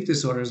sleep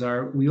disorders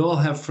are, we all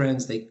have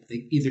friends. They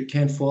either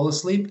can't fall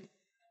asleep.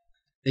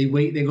 They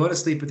go to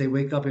sleep, but they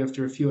wake up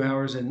after a few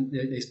hours and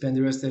they spend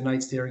the rest of their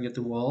night staring at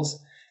the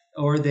walls,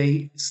 or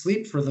they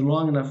sleep for a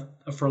long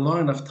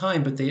enough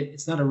time, but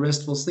it's not a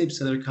restful sleep,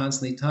 so they're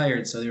constantly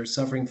tired. So they're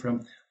suffering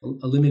from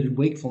a limited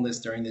wakefulness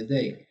during the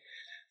day.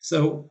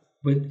 So,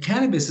 but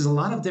cannabis is a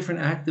lot of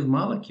different active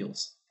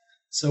molecules.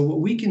 So what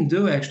we can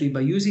do actually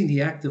by using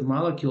the active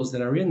molecules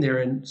that are in there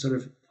and sort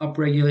of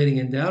upregulating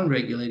and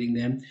downregulating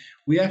them,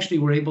 we actually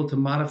were able to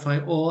modify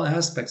all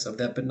aspects of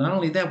that. But not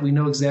only that, we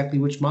know exactly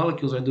which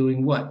molecules are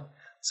doing what.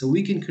 So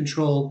we can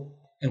control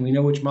and we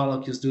know which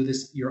molecules do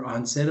this, your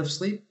onset of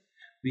sleep.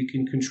 We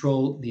can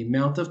control the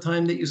amount of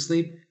time that you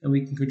sleep, and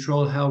we can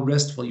control how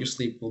restful your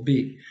sleep will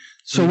be.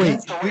 So wait,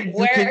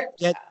 Where-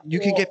 you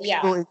can get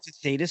yeah. people into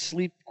theta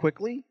sleep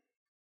quickly?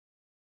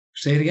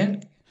 Say it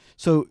again.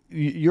 So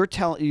you're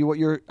telling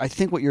you I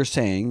think what you're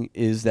saying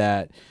is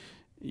that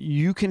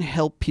you can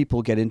help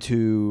people get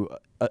into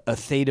a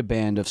theta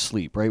band of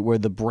sleep, right? Where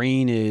the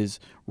brain is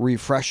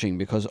refreshing,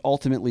 because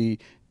ultimately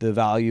the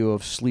value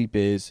of sleep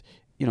is,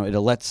 it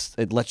lets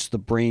the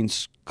brain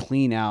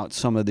clean out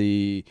some of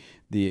the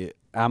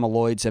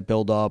amyloids that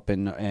build up,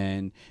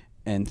 and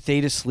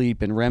theta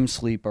sleep and REM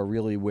sleep are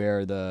really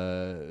where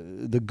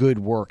the good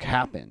work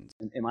happens.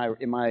 Am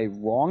I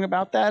wrong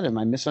about that? Am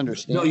I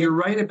misunderstanding? No, you're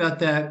right about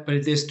that,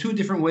 but there's two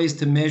different ways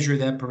to measure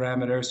that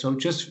parameter. So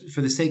just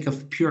for the sake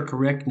of pure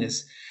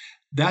correctness,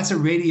 that's a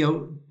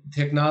radio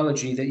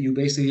technology that you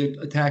basically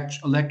attach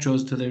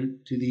electrodes to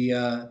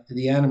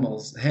the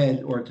animal's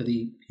head or to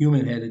the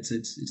human head.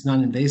 It's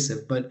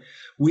non-invasive, but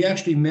we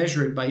actually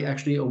measure it by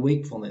actually a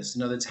wakefulness.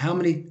 In other words,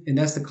 and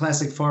that's the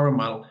classic pharma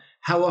model.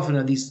 How often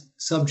are these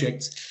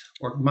subjects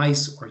or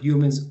mice or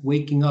humans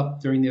waking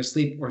up during their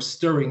sleep or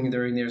stirring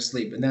during their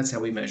sleep? And that's how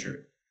we measure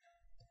it.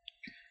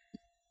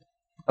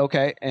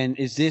 Okay, and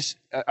is this?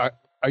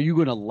 Are you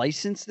going to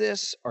license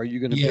this? Are you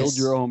going to build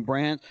your own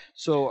brand?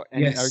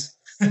 Yes.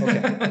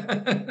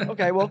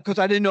 Okay. Well, because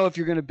I didn't know if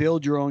you're going to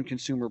build your own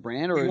consumer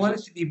brand, or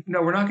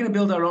no, we're not going to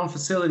build our own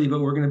facility,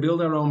 but we're going to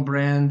build our own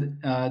brand.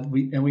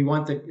 We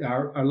want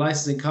our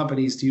licensing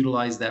companies to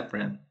utilize that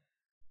brand.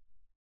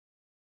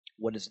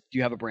 Do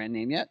you have a brand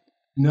name yet?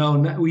 No,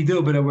 we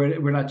do, but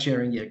we're not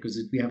sharing yet because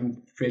we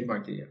haven't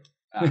trademarked it yet.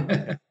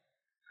 Okay.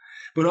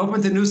 But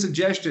open to new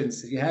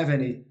suggestions if you have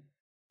any.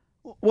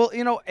 Well,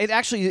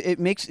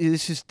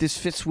 this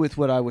fits with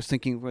what I was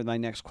thinking for my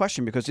next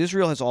question, because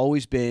Israel has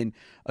always been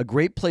a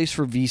great place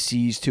for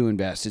VCs to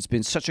invest. It's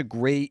been such a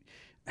great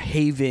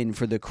haven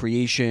for the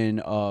creation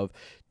of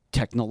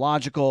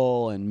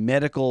technological and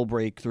medical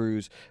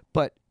breakthroughs.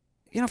 But,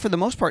 for the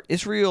most part,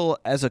 Israel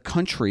as a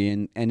country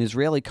and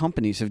Israeli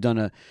companies have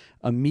done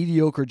a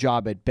mediocre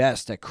job at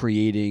best at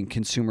creating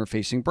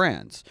consumer-facing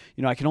brands.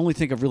 I can only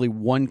think of really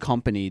one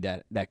company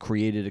that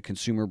created a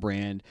consumer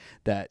brand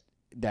that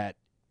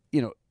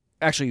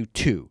actually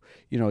two.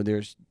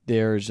 There's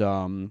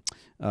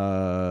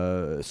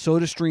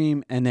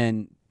SodaStream and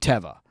then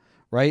Teva,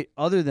 right?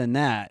 Other than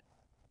that,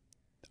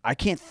 I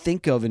can't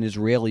think of an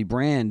Israeli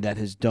brand that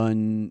has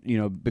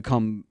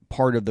become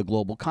part of the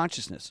global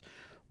consciousness.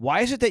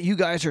 Why is it that you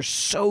guys are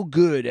so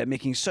good at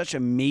making such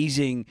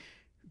amazing,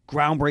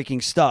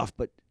 groundbreaking stuff,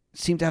 but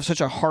seem to have such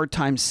a hard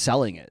time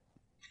selling it?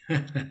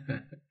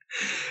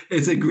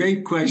 It's a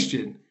great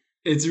question.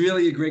 It's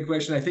really a great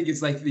question. I think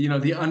it's like,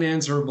 the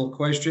unanswerable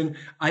question.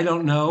 I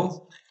don't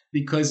know,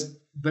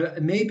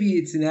 but maybe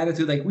it's an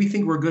attitude like we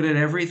think we're good at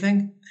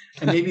everything,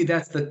 and maybe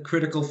that's the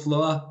critical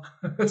flaw.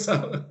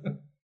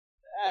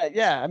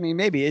 Yeah,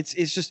 maybe it's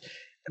just,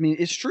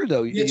 it's true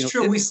though. It's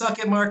true. We suck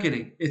at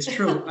marketing. It's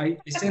true. I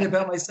say it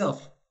about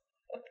myself.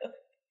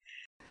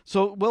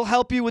 So we'll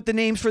help you with the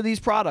names for these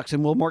products,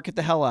 and we'll market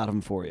the hell out of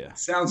them for you.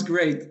 Sounds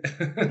great.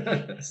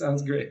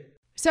 Sounds great.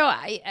 So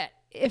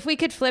if we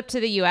could flip to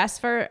the U.S.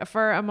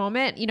 for a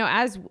moment,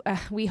 as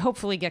we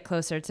hopefully get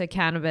closer to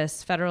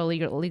cannabis federal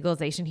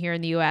legalization here in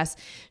the U.S.,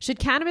 should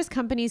cannabis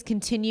companies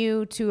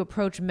continue to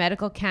approach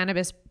medical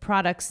cannabis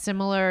products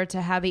similar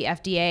to how the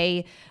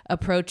FDA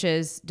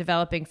approaches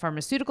developing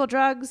pharmaceutical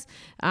drugs,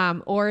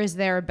 or is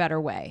there a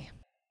better way?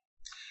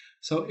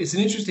 So it's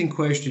an interesting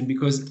question,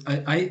 because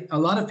a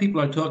lot of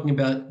people are talking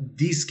about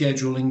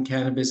descheduling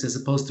cannabis as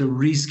opposed to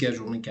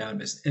rescheduling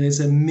cannabis, and it's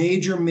a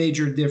major,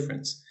 major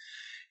difference.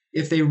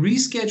 If they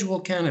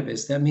reschedule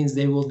cannabis, that means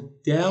they will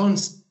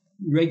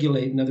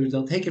down-regulate. In other words,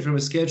 they'll take it from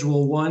a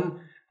Schedule 1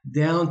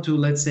 down to,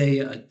 let's say,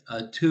 a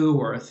 2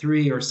 or a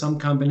 3 or some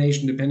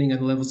combination, depending on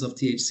the levels of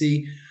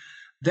THC.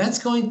 That's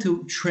going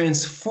to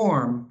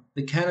transform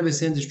the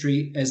cannabis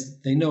industry as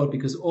they know it,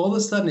 because all of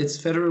a sudden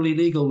it's federally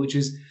legal, which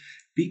is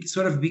be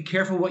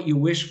careful what you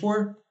wish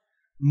for.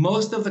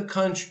 Most of the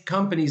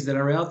companies that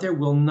are out there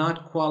will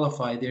not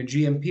qualify. Their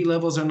GMP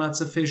levels are not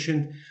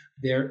sufficient.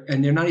 They're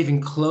not even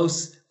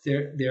close.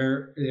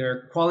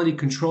 Their quality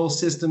control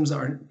systems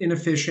are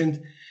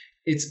inefficient.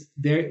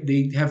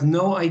 They have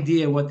no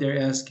idea what they're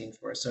asking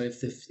for. So if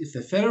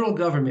the federal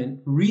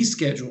government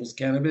reschedules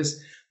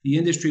cannabis, the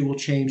industry will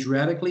change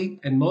radically,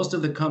 and most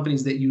of the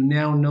companies that you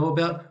now know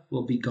about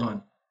will be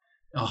gone.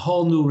 A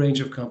whole new range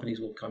of companies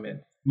will come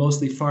in,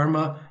 mostly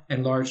pharma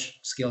and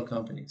large-scale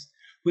companies,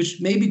 which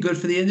may be good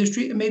for the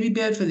industry and may be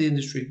bad for the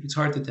industry. It's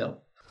hard to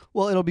tell.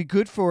 Well, it'll be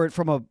good for it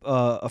from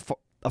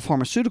a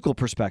pharmaceutical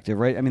perspective,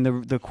 right?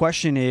 The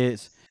question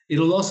is...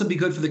 It'll also be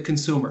good for the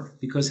consumer,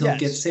 because he'll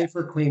get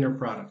safer, cleaner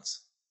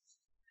products.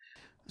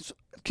 So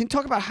can you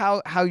talk about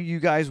how you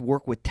guys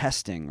work with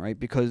testing, right?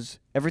 Because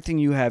everything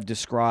you have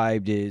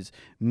described is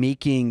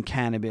making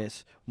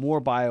cannabis more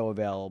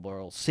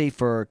bioavailable,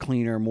 safer,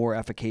 cleaner, more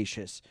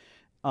efficacious.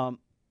 Are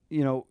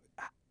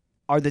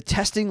the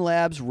testing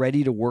labs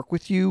ready to work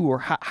with you, or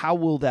how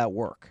will that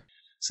work?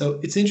 So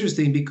it's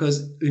interesting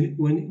because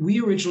when we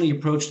originally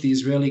approached the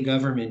Israeli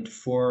government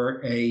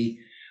for a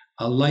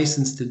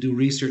license to do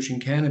research in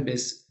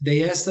cannabis,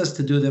 they asked us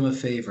to do them a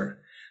favor.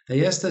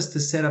 They asked us to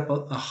set up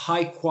a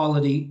high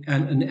quality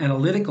and an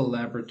analytical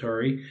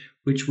laboratory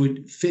which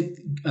would fit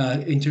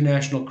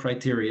international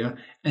criteria.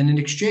 And in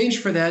exchange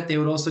for that, they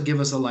would also give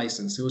us a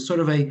license. It was sort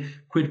of a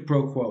quid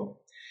pro quo.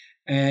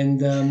 And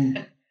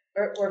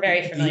we're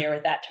very familiar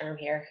with that term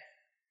here.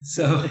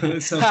 So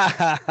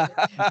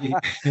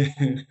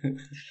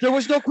there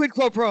was no quid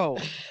pro pro.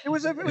 It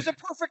was a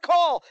perfect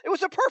call. It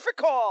was a perfect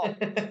call.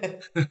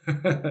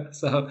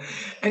 So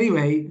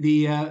anyway,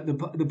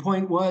 the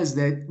point was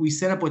that we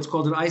set up what's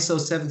called an ISO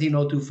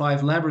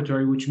 17025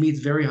 laboratory, which meets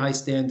very high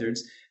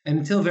standards. And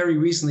until very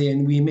recently,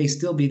 and we may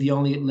still be the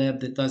only lab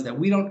that does that.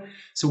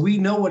 So we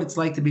know what it's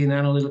like to be an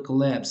analytical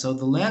lab. So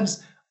the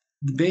labs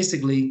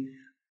basically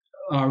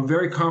are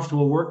very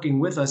comfortable working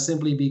with us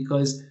simply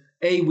because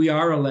we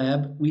are a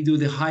lab. We do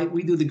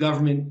the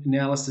government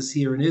analysis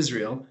here in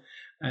Israel,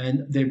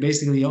 and they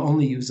basically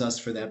only use us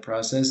for that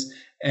process.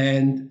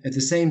 And at the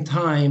same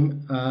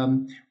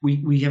time,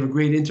 we have a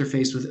great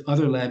interface with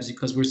other labs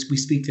because we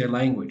speak their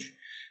language.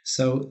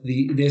 So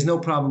there's no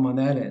problem on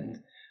that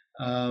end.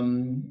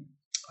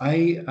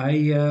 It's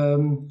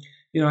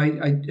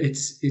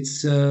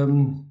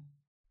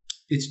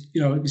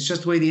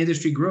just the way the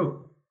industry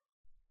grew.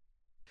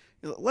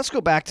 Let's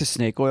go back to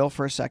snake oil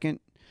for a second.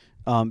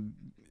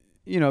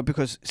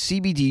 Because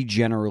CBD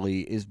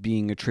generally is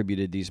being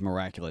attributed these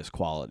miraculous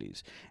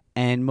qualities,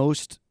 and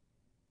most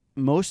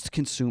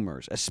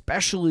consumers,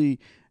 especially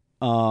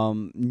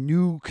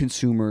new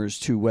consumers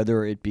to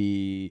whether it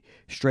be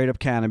straight up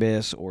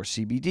cannabis or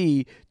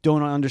CBD,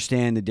 don't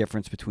understand the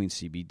difference between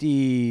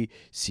CBD,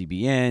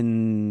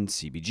 CBN,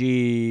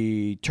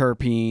 CBG,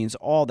 terpenes,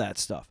 all that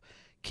stuff.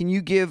 Can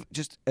you give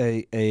just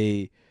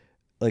a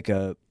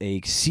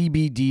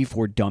CBD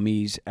for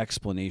dummies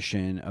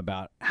explanation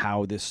about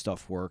how this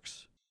stuff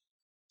works?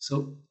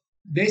 So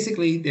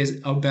basically, there's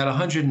about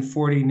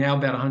 140, now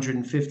about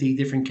 150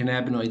 different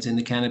cannabinoids in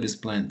the cannabis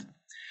blend.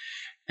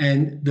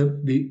 And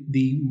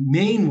the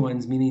main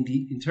ones, meaning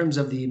in terms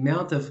of the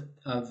amount of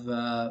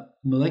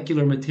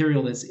molecular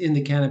material that's in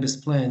the cannabis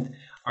blend,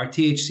 are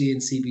THC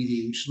and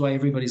CBD, which is why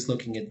everybody's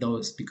looking at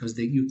those, because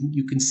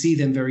you can see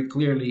them very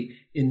clearly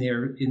in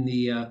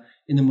the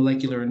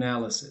molecular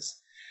analysis.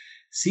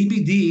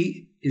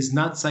 CBD is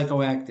not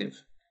psychoactive.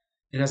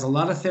 It has a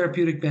lot of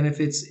therapeutic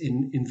benefits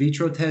in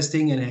vitro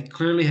testing, and it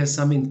clearly has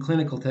some in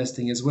clinical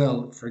testing as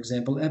well. For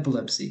example,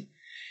 epilepsy.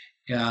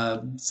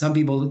 Some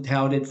people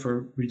tout it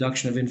for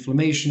reduction of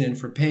inflammation and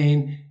for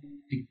pain.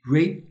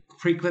 Great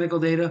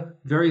preclinical data,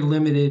 very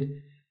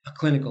limited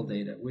clinical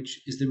data,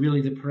 which is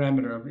really the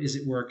parameter of is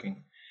it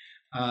working.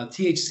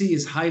 THC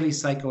is highly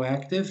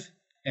psychoactive,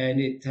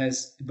 and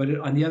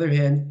but on the other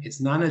hand, it's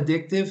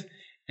non-addictive.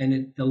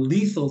 And the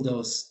lethal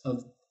dose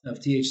of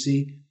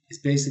THC is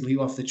basically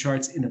off the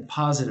charts in a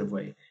positive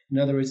way. In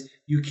other words,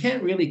 you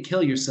can't really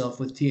kill yourself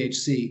with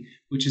THC,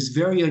 which is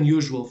very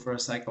unusual for a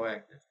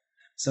psychoactive.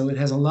 So it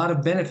has a lot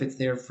of benefits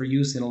there for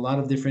use in a lot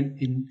of different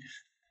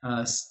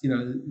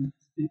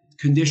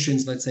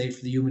conditions, let's say,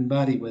 for the human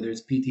body, whether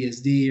it's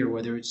PTSD or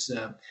whether it's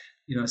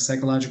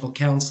psychological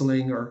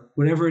counseling or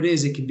whatever it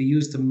is. It can be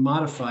used to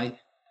modify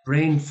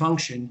brain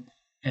function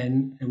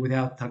and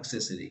without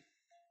toxicity.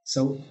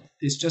 So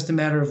it's just a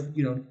matter of,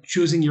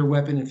 choosing your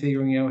weapon and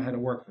figuring out how to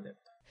work with it.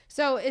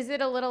 So is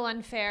it a little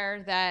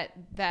unfair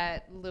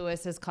that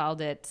Lewis has called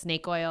it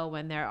snake oil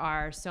when there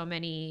are so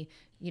many,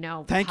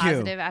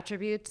 positive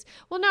attributes?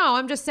 Well, no,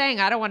 I'm just saying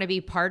I don't want to be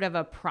part of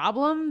a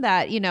problem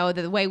that,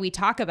 the way we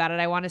talk about it,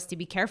 I want us to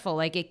be careful.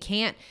 Like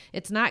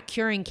it's not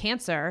curing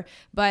cancer,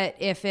 but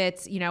if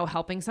it's,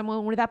 helping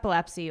someone with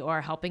epilepsy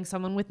or helping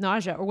someone with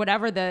nausea or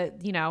whatever I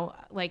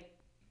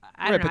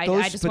don't know.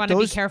 I just want to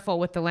be careful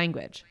with the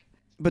language.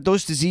 But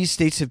those disease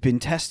states have been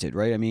tested,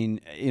 right? I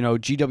mean,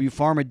 GW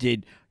Pharma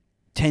did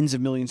tens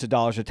of millions of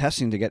dollars of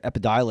testing to get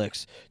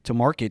Epidiolex to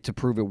market to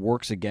prove it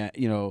works again,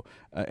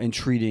 in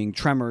treating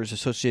tremors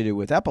associated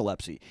with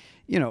epilepsy.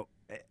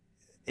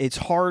 It's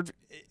hard.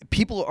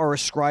 People are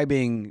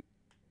ascribing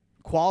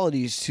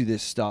qualities to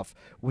this stuff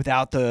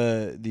without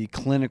the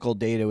clinical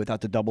data,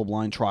 without the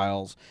double-blind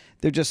trials.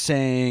 They're just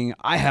saying,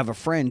 I have a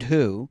friend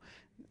who.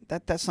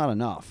 That's not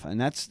enough,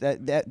 and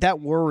that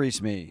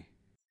worries me.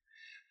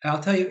 I'll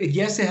tell you,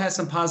 yes, it has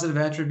some positive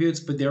attributes,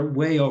 but they're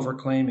way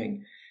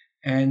overclaiming.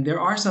 And there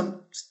are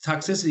some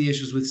toxicity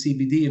issues with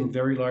CBD in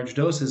very large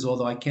doses,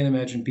 although I can't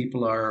imagine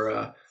people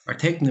are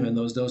taking them in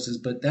those doses.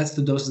 But that's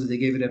the doses that they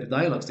gave at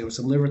Epidiolex. There were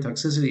some liver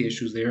toxicity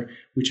issues there,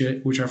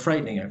 which are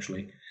frightening,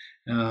 actually.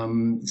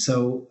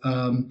 So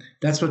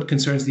that's what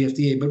concerns the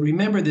FDA. But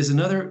remember, there's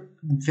another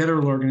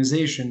federal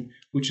organization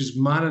which is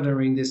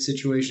monitoring this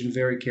situation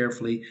very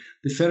carefully,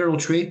 the Federal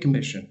Trade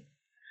Commission.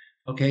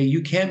 Okay,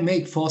 you can't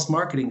make false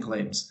marketing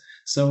claims.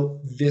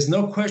 So there's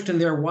no question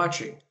they're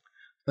watching,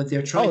 but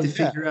they're trying to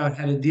figure out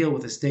how to deal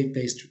with a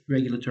state-based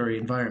regulatory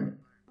environment.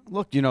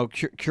 Look,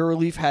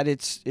 Curaleaf had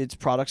its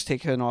products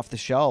taken off the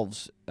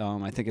shelves,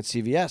 I think at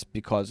CVS,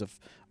 because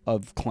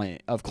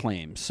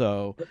claims.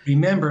 So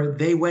remember,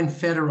 they went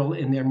federal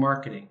in their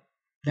marketing.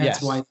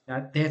 That's Yes.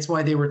 That's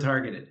why they were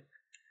targeted.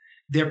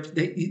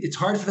 It's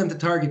hard for them to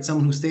target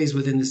someone who stays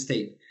within the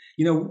state.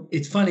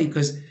 It's funny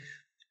because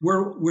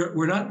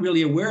we're not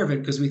really aware of it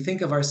because we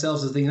think of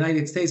ourselves as the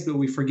United States, but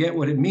we forget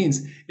what it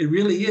means. It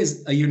really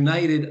is a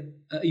united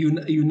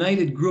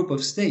group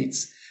of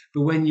states.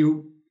 But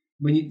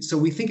so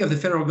we think of the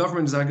federal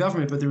government as our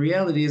government, but the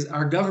reality is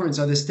our governments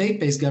are the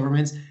state-based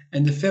governments,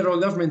 and the federal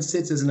government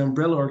sits as an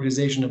umbrella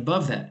organization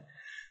above that.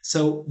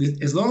 So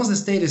as long as the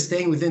state is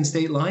staying within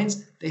state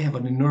lines, they have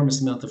an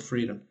enormous amount of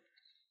freedom.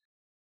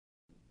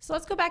 So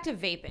let's go back to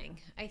vaping.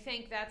 I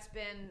think that's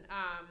been,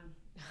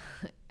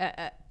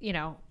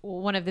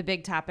 one of the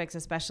big topics,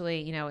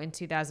 especially, in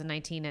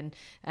 2019,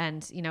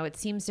 and it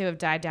seems to have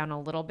died down a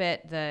little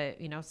bit.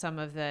 Some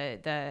of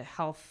the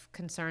health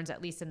concerns,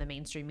 at least in the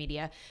mainstream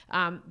media.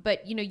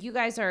 But you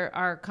guys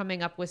are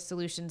coming up with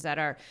solutions that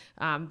are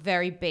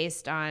very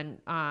based on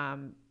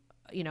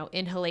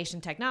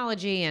inhalation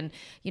technology, and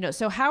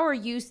so how are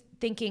you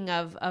thinking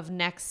of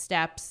next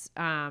steps?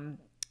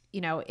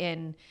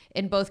 In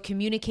both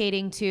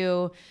communicating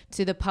to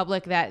the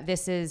public that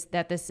this is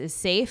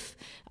safe,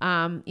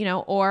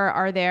 or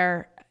are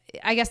there,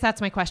 I guess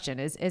that's my question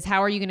is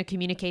how are you going to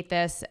communicate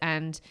this,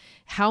 and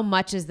how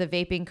much is the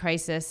vaping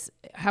crisis,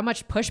 how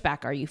much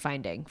pushback are you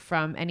finding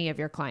from any of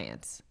your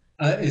clients?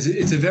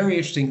 It's a very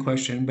interesting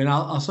question, but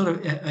I'll sort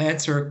of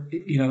answer,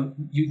 you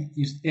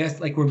asked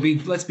like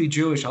let's be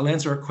Jewish. I'll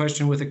answer a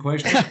question with a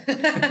question.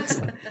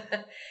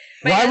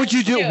 Why would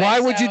you do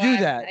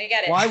that? I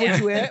get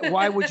it.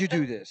 Why would you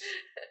do this?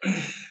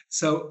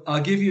 So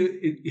I'll give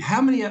you how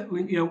many.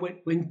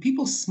 When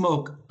people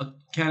smoke a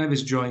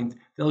cannabis joint,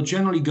 they'll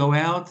generally go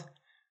out,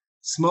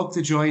 smoke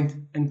the joint,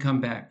 and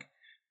come back.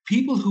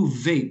 People who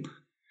vape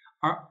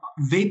are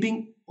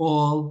vaping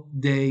all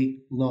day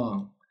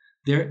long.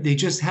 They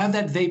just have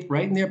that vape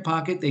right in their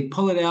pocket. They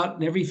pull it out,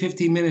 and every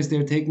 15 minutes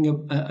they're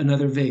taking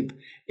another vape.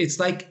 It's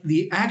like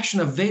the action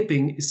of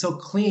vaping is so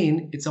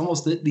clean, it's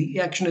almost the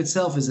action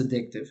itself is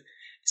addictive.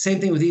 Same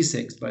thing with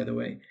e-cigs, by the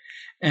way.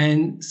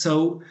 And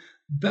so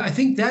but I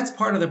think that's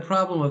part of the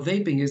problem of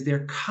vaping is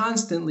they're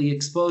constantly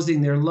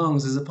exposing their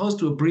lungs as opposed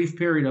to a brief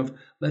period of,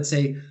 let's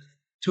say,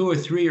 2 or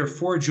 3 or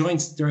 4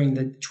 joints during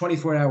the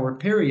 24-hour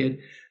period.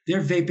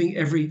 They're vaping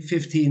every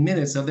 15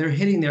 minutes. So they're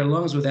hitting their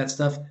lungs with that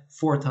stuff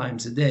 4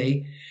 times a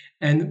day.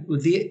 And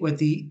what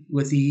the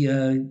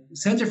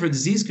Center for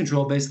Disease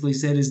Control basically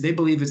said is they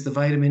believe it's the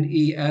vitamin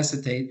E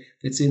acetate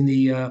that's in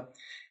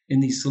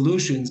these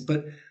solutions.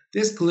 But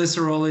there's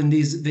glycerol in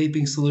these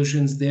vaping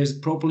solutions. There's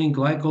propylene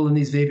glycol in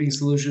these vaping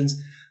solutions.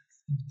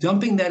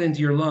 Dumping that into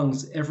your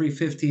lungs every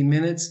 15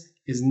 minutes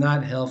is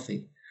not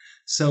healthy.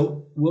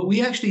 So what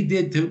we actually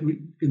did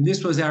and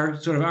this was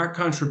our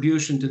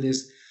contribution to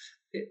this.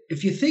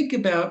 If you think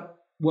about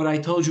what I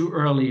told you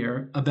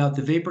earlier about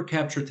the vapor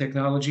capture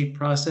technology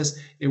process,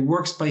 it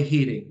works by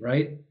heating,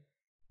 right?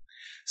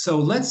 So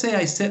let's say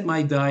I set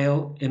my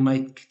dial and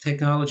my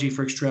technology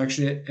for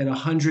extraction at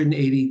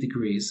 180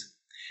 degrees.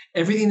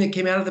 Everything that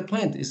came out of the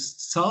plant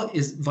is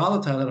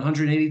volatile at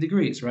 180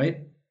 degrees, right?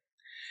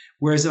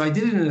 Whereas if I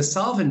did it in a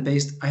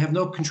solvent-based, I have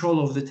no control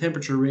over the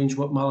temperature range,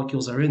 what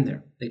molecules are in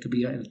there. They could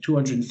be at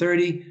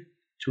 230,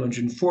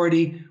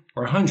 240,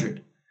 or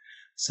 100.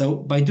 So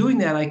by doing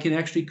that, I can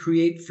actually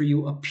create for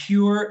you a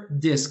pure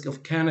disc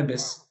of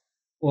cannabis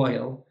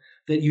oil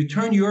that you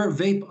turn your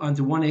vape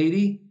onto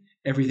 180,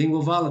 everything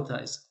will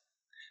volatilize.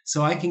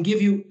 So I can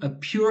give you a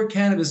pure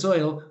cannabis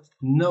oil,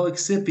 no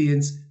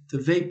excipients to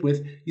vape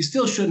with. You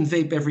still shouldn't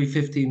vape every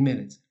 15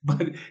 minutes,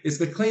 but it's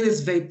the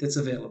cleanest vape that's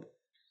available.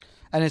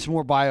 And it's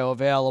more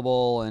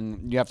bioavailable,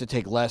 and you have to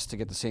take less to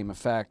get the same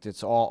effect.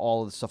 It's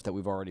all of the stuff that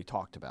we've already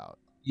talked about.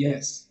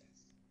 Yes.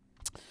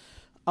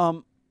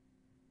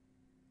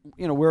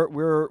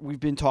 We've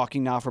been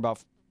talking now for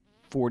about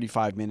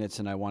 45 minutes,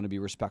 and I want to be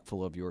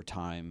respectful of your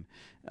time.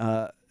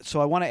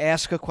 So I want to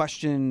ask a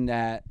question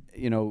that,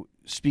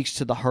 speaks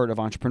to the heart of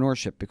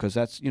entrepreneurship, because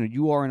that's,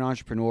 you are an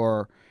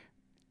entrepreneur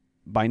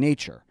by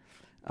nature,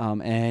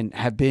 and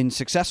have been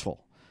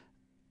successful.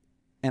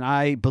 And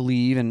I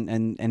believe,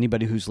 and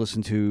anybody who's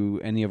listened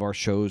to any of our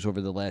shows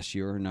over the last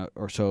year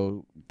or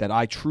so, that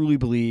I truly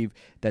believe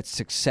that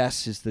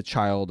success is the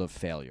child of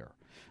failure.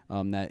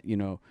 That,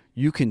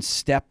 you can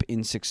step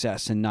in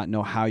success and not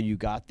know how you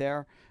got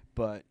there,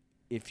 but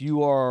if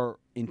you are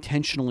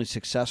intentionally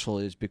successful,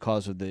 it is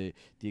because of the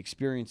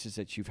experiences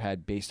that you've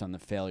had based on the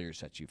failures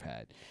that you've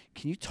had.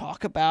 Can you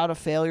talk about a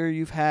failure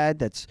you've had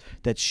that's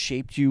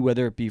shaped you,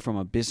 whether it be from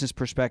a business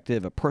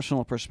perspective, a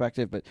personal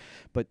perspective,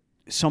 but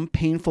some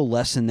painful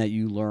lesson that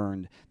you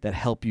learned that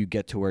helped you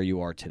get to where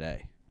you are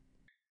today?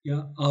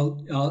 Yeah,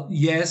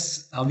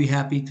 yes, I'll be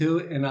happy to,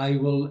 and I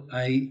will.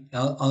 I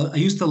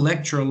used to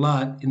lecture a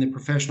lot in the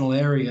professional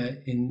area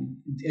in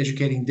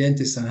educating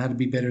dentists on how to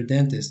be better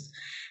dentists,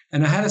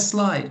 and I had a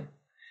slide,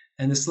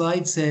 and the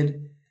slide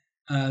said,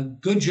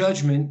 "Good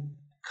judgment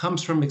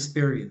comes from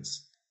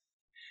experience,"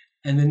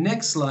 and the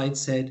next slide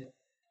said,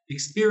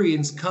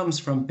 "Experience comes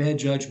from bad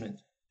judgment."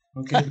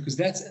 Okay, because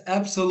that's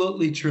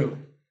absolutely true.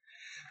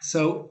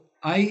 So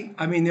I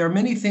mean, there are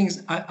many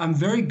things. I'm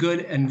very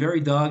good and very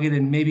dogged,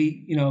 and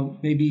maybe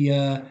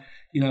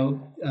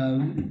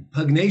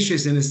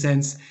pugnacious in a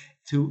sense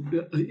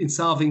in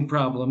solving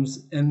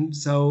problems. And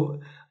so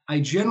I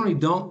generally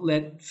don't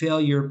let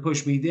failure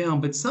push me down.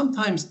 But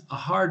sometimes a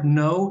hard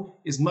no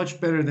is much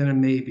better than a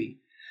maybe.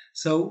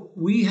 So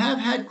we have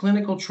had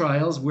clinical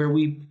trials where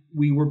we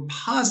were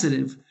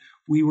positive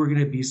we were going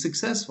to be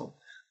successful.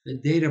 The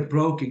data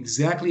broke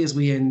exactly as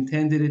we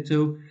intended it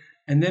to.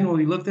 And then when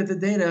we looked at the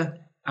data,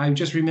 I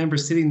just remember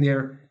sitting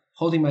there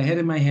holding my head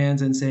in my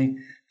hands and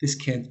saying, this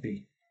can't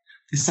be.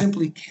 This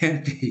simply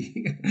can't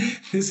be.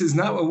 This is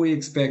not what we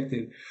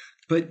expected.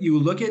 But you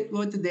look at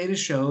what the data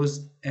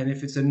shows, and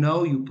if it's a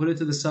no, you put it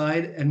to the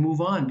side and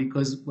move on,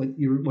 because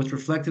what's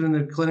reflected in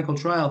the clinical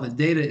trial, the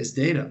data is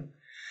data.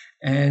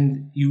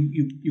 And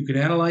you can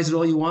analyze it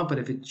all you want, but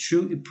if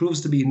it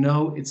proves to be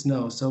no, it's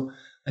no. So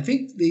I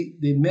think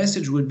the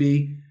message would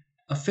be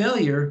a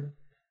failure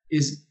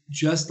is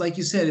just like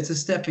you said, it's a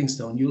stepping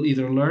stone. You'll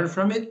either learn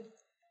from it,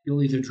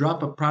 you'll either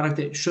drop a product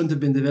that shouldn't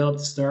have been developed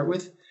to start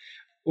with,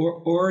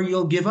 or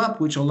you'll give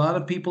up, which a lot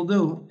of people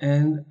do.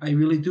 And I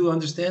really do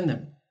understand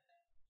them.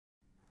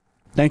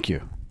 Thank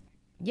you.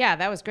 Yeah,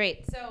 that was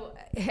great.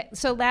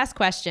 So last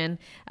question.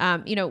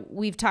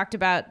 We've talked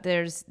about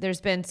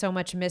there's been so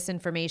much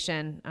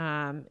misinformation,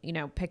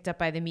 picked up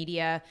by the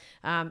media,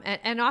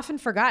 and often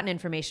forgotten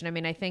information. I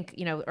mean, I think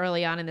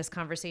early on in this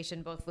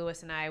conversation, both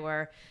Louis and I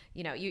were,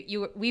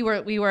 we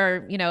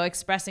were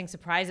expressing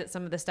surprise at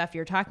some of the stuff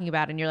you're talking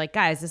about, and you're like,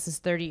 guys, this is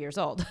 30 years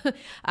old.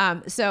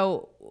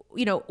 So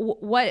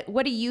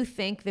what do you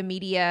think the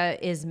media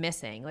is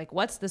missing? Like,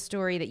 what's the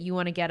story that you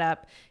want to get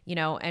up,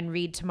 and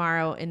read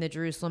tomorrow in the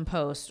Jerusalem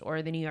Post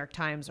or the New York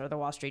Times or the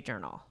Wall Street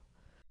Journal?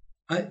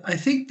 I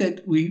think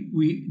that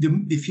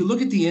if you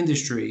look at the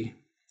industry,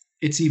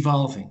 it's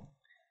evolving.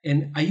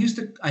 And I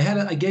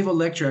gave a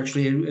lecture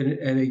actually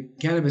at a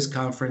cannabis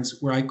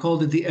conference where I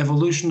called it the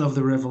evolution of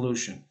the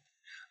revolution.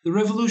 The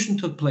revolution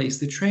took place.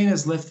 The train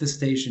has left the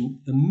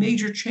station. The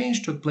major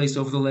change took place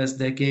over the last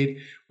decade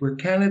where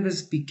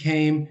cannabis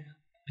became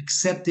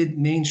accepted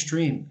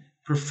mainstream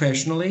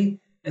professionally,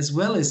 as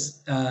well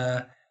as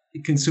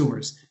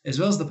consumers, as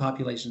well as the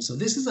population. So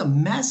this is a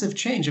massive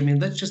change. I mean,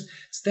 let's just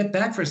step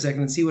back for a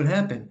second and see what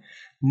happened.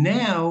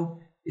 Now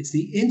it's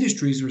the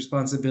industry's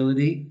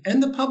responsibility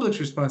and the public's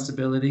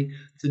responsibility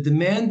to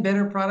demand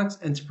better products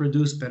and to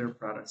produce better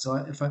products. So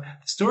the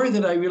story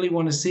that I really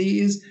want to see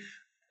is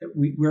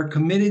we're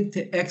committed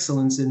to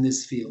excellence in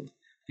this field,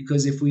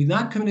 because if we're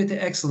not committed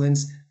to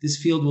excellence, this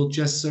field will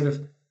just sort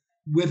of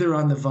wither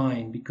on the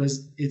vine,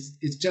 because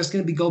it's just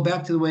going to go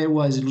back to the way it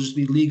was. It'll just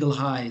be legal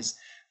highs.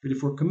 But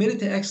if we're committed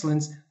to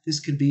excellence, this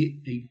could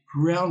be a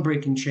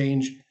groundbreaking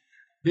change,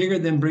 bigger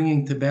than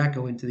bringing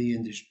tobacco into the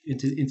industry,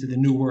 into the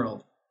new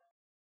world.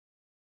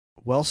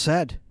 Well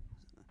said.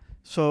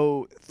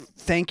 So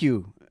thank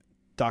you,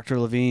 Dr.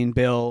 Levine,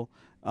 Bill.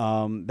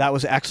 That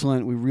was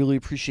excellent. We really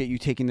appreciate you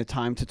taking the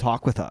time to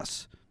talk with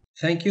us.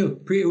 Thank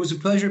you. It was a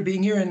pleasure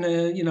being here, and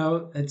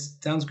it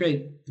sounds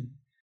great.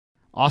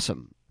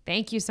 Awesome.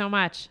 Thank you so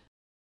much.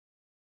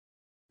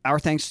 Our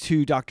thanks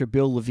to Dr.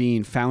 Bill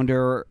Levine,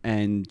 founder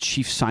and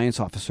chief science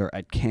officer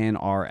at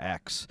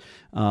CanRx.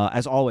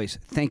 As always,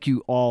 thank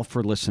you all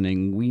for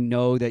listening. We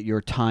know that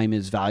your time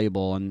is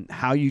valuable, and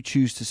how you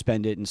choose to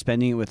spend it and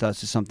spending it with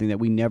us is something that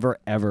we never,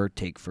 ever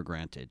take for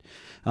granted.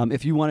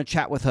 If you want to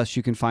chat with us,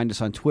 you can find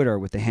us on Twitter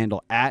with the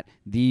handle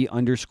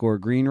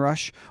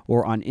 @the_GreenRush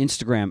or on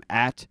Instagram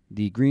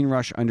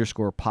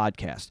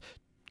 @the_GreenRush_podcast.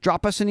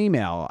 Drop us an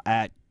email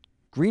at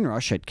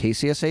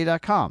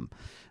greenrush@kcsa.com.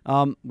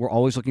 We're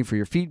always looking for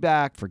your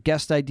feedback, for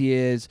guest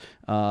ideas,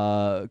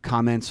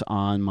 comments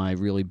on my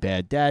really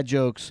bad dad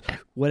jokes,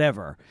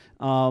 whatever.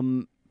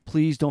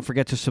 Please don't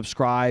forget to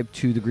subscribe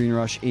to The Green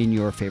Rush in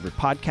your favorite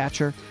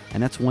podcatcher.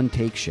 And that's one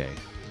take, Shay.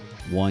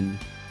 One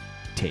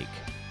take.